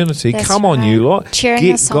in eternity. That's come on, right. you lot. Cheering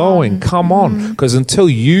Get us going. on. Come on. Because until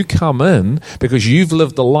you come in, because you've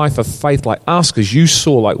lived a life of faith like us, because you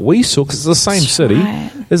saw like we saw, because it's the same city,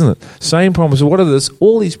 right. isn't it? Same promises. What are this?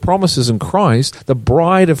 All these promises in Christ, the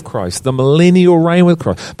bride of Christ, the millennial reign with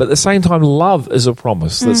Christ. But at the same time, love is a promise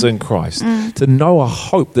that's in Christ. To know a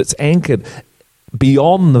hope that's anchored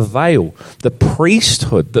beyond the veil. The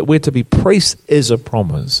priesthood, that we're to be priests, is a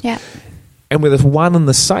promise. Yeah. And we're the one and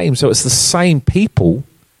the same. So it's the same people.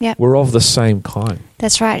 Yeah. We're of the same kind.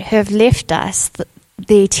 That's right. Who have left us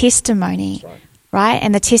their testimony. Right?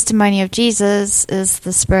 And the testimony of Jesus is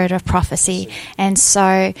the spirit of prophecy. And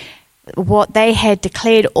so what they had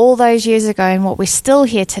declared all those years ago, and what we're still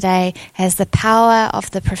here today, has the power of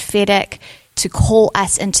the prophetic to call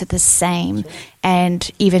us into the same,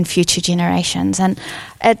 and even future generations. And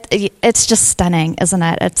it's just stunning, isn't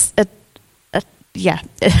it? Yeah.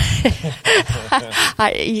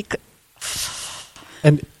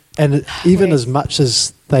 And even as much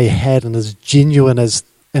as they had, and as genuine as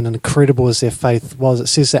and incredible as their faith was, it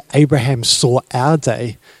says that Abraham saw our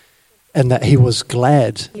day, and that he was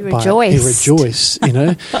glad. He rejoiced.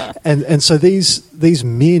 And so these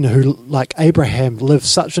men who, like Abraham, lived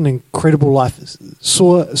such an incredible life,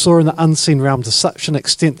 saw in the unseen realm to such an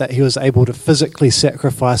extent that he was able to physically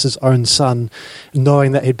sacrifice his own son,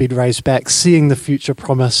 knowing that he'd been raised back, seeing the future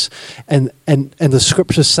promise. And the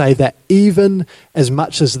scriptures say that even as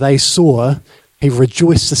much as they saw, he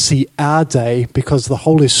rejoiced to see our day, because the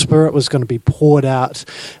Holy Spirit was going to be poured out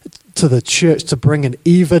to the church to bring an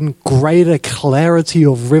even greater clarity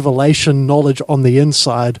of revelation knowledge on the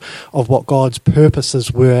inside of what God's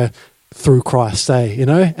purposes were through Christ,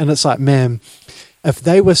 And it's like, man, if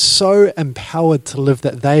they were so empowered to live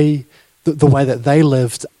the way that they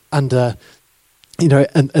lived under,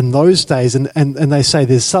 in those days, and they say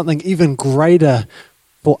there's something even greater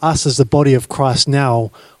for us as the body of Christ now.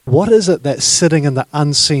 What is it that's sitting in the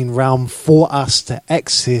unseen realm for us to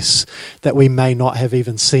access that we may not have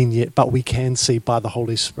even seen yet, but we can see by the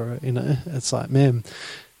Holy Spirit? It's like, man,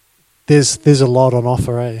 there's a lot on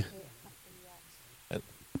offer, And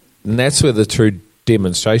that's where the true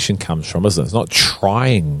demonstration comes from, isn't it? It's not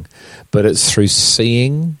trying, but it's through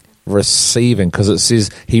seeing, receiving, because it says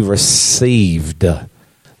he received the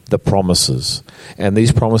promises, and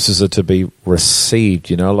these promises are to be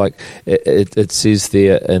received. Like it says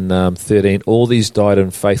there in 13, all these died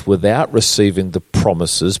in faith without receiving the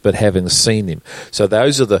promises, but having seen them. So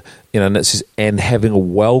those are the, and it says, and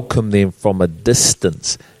having welcomed them from a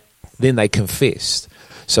distance, then they confessed.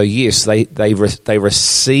 So yes, they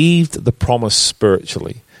received the promise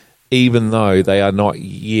spiritually, even though they are not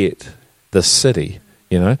yet the city,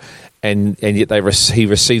 and yet he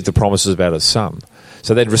received the promises about his son.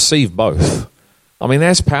 So they'd receive both. I mean,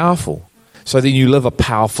 that's powerful. So then you live a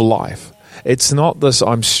powerful life. It's not this,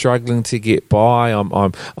 I'm struggling to get by,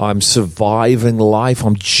 I'm surviving life,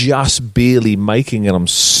 I'm just barely making it, I'm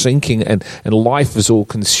sinking, and life is all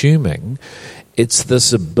consuming. It's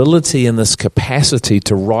this ability and this capacity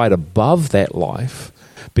to ride above that life,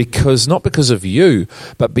 because not because of you,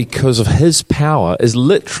 but because of his power is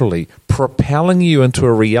literally propelling you into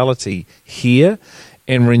a reality here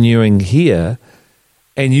and renewing here.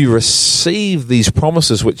 And you receive these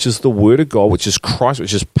promises, which is the Word of God, which is Christ,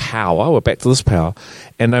 which is power. We're back to this power.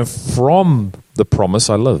 And then from the promise,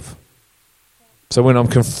 I live. So when I'm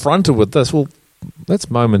confronted with this, well,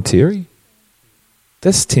 that's momentary.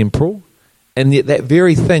 That's temporal. And yet that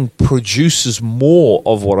very thing produces more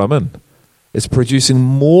of what I'm in. It's producing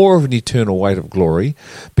more of an eternal weight of glory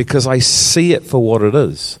because I see it for what it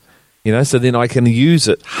is. So then I can use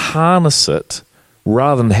it, harness it,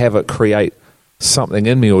 rather than have it create something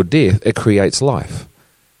in me or death. It creates life,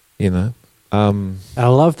 And I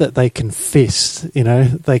love that they confessed,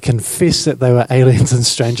 they confessed that they were aliens and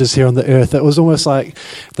strangers here on the earth. It was almost like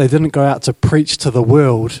they didn't go out to preach to the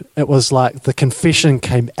world. It was like the confession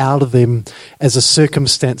came out of them as the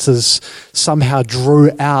circumstances somehow drew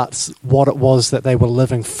out what it was that they were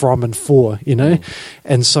living from and for,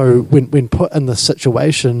 And so when put in the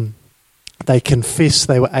situation, they confessed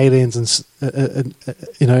they were aliens and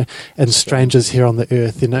strangers here on the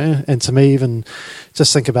earth, And to me, even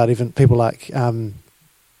just think about even people like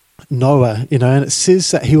Noah, and it says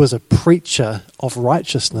that he was a preacher of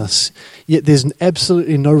righteousness. Yet there's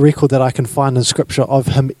absolutely no record that I can find in Scripture of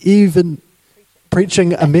him even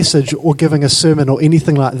preaching a message or giving a sermon or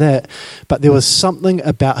anything like that. But there was something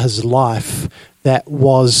about his life that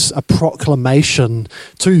was a proclamation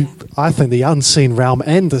to, I think, the unseen realm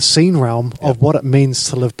and the seen realm of what it means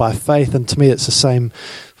to live by faith. And to me, it's the same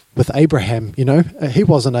with Abraham. He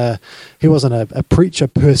wasn't a preacher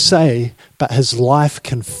per se, but his life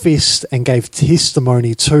confessed and gave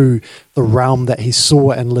testimony to the realm that he saw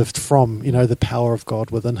and lived from. The power of God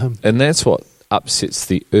within him. And that's what upsets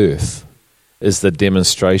the earth, is the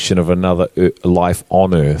demonstration of another life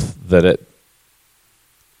on earth that it.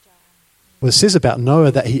 Well, it says about Noah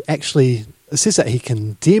that it says that he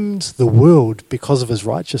condemned the world because of his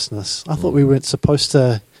righteousness. I thought we weren't supposed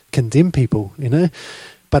to condemn people,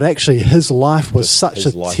 but actually his life was such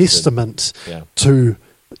a testament to,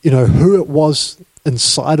 who it was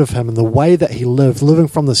inside of him and the way that he lived, living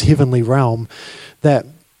from this heavenly realm, that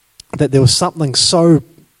there was something so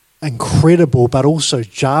incredible but also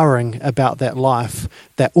jarring about that life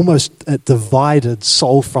that almost it divided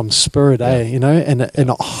soul from spirit, and it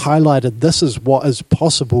highlighted this is what is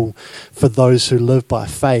possible for those who live by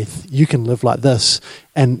faith. You can live like this,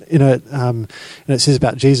 and and it says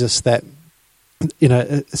about Jesus that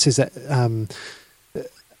it says that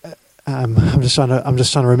I'm just trying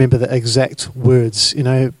to remember the exact words,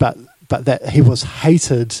 but that he was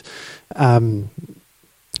hated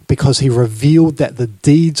because he revealed that the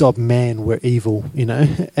deeds of man were evil, and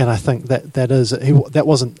I think it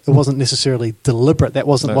wasn't necessarily deliberate. That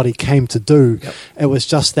wasn't what he came to do. Yep. It was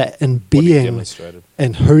just that in being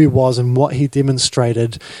and who he was and what he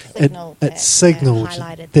demonstrated, it signaled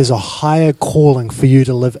there's a higher calling for you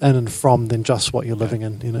to live in and from than just what you're living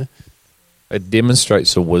in. It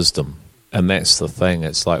demonstrates a wisdom. And that's the thing.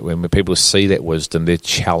 It's like when people see that wisdom, they're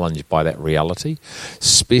challenged by that reality,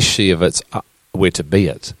 especially if it's where to be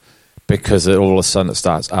it. Because all of a sudden it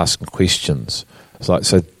starts asking questions. It's like,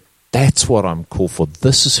 so that's what I'm called for.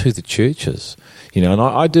 This is who the church is. And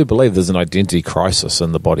I do believe there's an identity crisis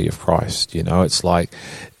in the body of Christ. It's like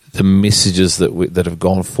the messages that have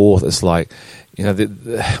gone forth. It's like,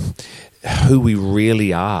 who we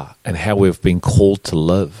really are and how we've been called to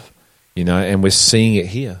live. And we're seeing it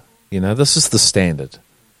here. This is the standard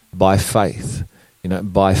by faith.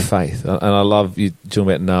 By faith. And I love you talking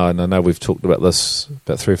about Noah, and I know we've talked about this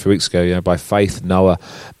about 3 or 4 weeks ago, by faith, Noah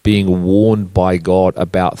being warned by God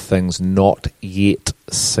about things not yet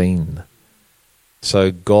seen.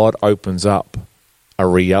 So God opens up a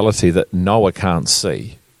reality that Noah can't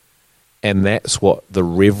see, And that's what the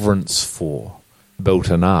reverence for built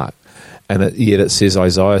an ark. And yet it says,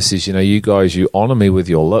 Isaiah says, you guys, you honour me with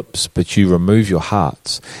your lips, but you remove your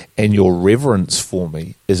hearts. And your reverence for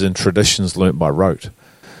me is in traditions learnt by rote.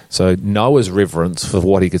 So Noah's reverence for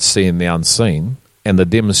what he could see in the unseen, and the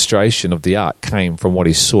demonstration of the ark came from what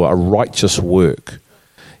he saw, a righteous work.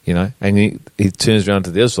 And he turns around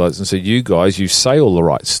to the Israelites and said, you guys, you say all the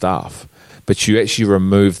right stuff, but you actually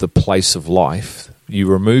remove the place of life. You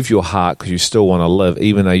remove your heart because you still want to live,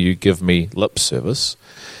 even though you give me lip service.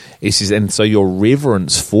 He says, and so your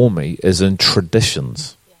reverence for me is in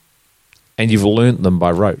traditions. And you've learnt them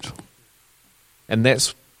by rote. And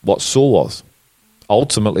that's what Saul was.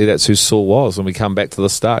 Ultimately, that's who Saul was. When we come back to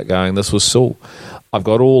the start going, this was Saul. I've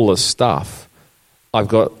got all this stuff. I've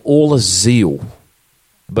got all the zeal,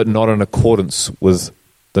 but not in accordance with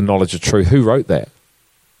the knowledge of truth. Who wrote that?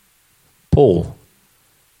 Paul.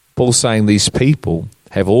 Paul's saying these people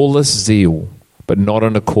have all this zeal, but not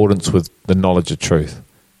in accordance with the knowledge of truth.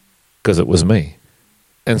 Because it was me.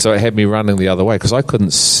 And so it had me running the other way because I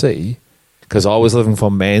couldn't see, because I was living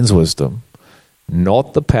from man's wisdom,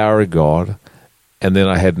 not the power of God. And then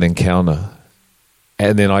I had an encounter.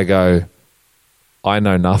 And then I go, I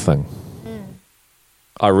know nothing.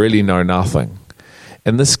 I really know nothing.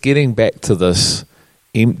 And this getting back to this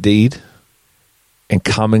emptied and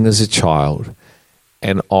coming as a child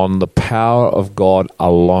and on the power of God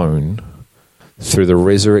alone, through the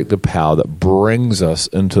resurrected power that brings us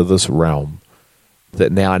into this realm,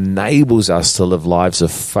 that now enables us to live lives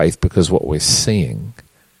of faith, because what we're seeing,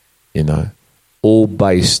 all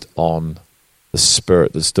based on the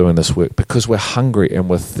Spirit that's doing this work, because we're hungry and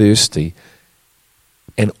we're thirsty,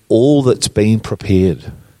 and all that's been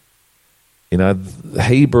prepared.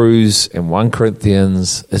 Hebrews and 1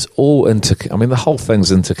 Corinthians is all the whole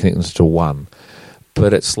thing's interconnected to one.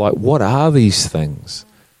 But it's like, what are these things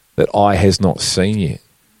that eye has not seen yet?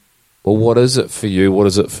 Well, what is it for you? What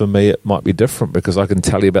is it for me? It might be different, because I can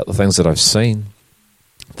tell you about the things that I've seen,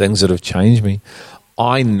 things that have changed me.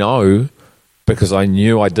 I know, because I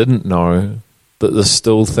knew I didn't know, that there's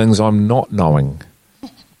still things I'm not knowing.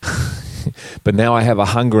 But now I have a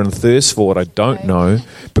hunger and thirst for what I don't know,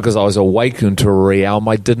 because I was awakened to a realm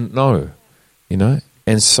I didn't know.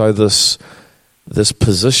 And so this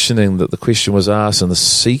positioning that the question was asked, and the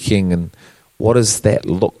seeking, and what does that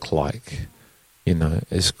look like,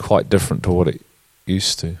 is quite different to what it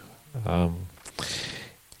used to.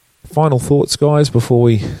 Final thoughts, guys, before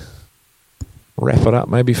we wrap it up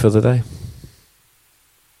maybe for the day?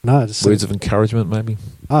 No, words of encouragement maybe?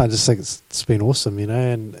 I just think it's been awesome,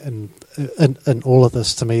 and all of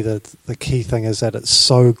this, to me, the key thing is that it's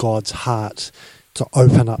so God's heart to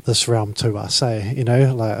open up this realm to us,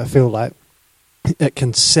 I feel like it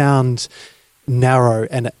can sound narrow,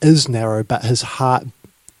 and it is narrow, but his heart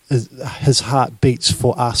beats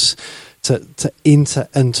for us to enter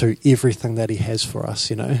into everything that he has for us,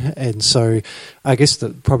 And so I guess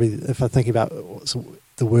that probably, if I think about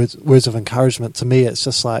the words of encouragement, to me it's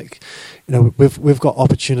just like, we've got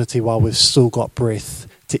opportunity while we've still got breath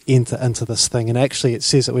to enter into this thing. And actually it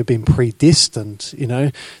says that we've been predestined,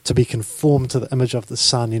 to be conformed to the image of the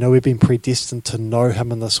Son. We've been predestined to know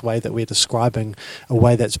him in this way that we're describing, a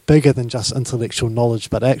way that's bigger than just intellectual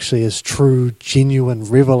knowledge, but actually is true, genuine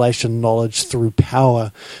revelation knowledge through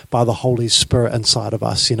power by the Holy Spirit inside of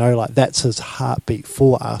us. That's his heartbeat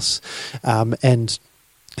for us. And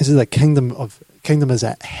this is the kingdom is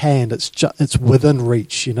at hand. It's within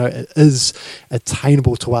reach. It is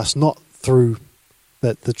attainable to us, not through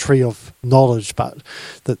the tree of knowledge, but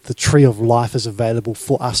that the tree of life is available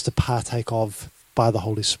for us to partake of by the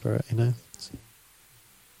Holy Spirit.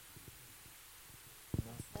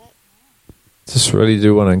 Just really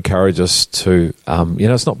do want to encourage us to,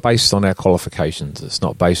 it's not based on our qualifications. It's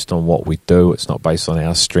not based on what we do. It's not based on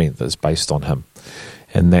our strength. It's based on him.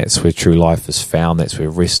 And that's where true life is found. That's where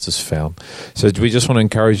rest is found. So we just want to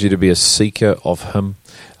encourage you to be a seeker of him,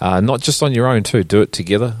 not just on your own too. Do it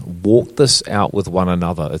together. Walk this out with one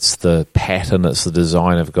another. It's the pattern. It's the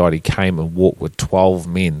design of God. He came and walked with 12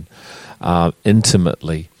 men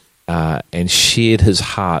intimately and shared his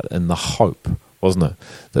heart in the hope, wasn't it,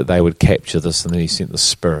 that they would capture this, and then he sent the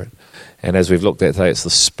Spirit. And as we've looked at today, it's the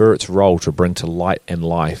Spirit's role to bring to light and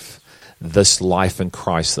life this life in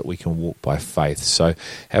Christ that we can walk by faith. So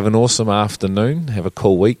have an awesome afternoon, have a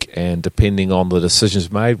cool week, and depending on the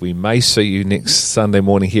decisions made, we may see you next Sunday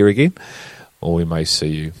morning here again, or we may see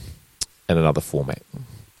you in another format.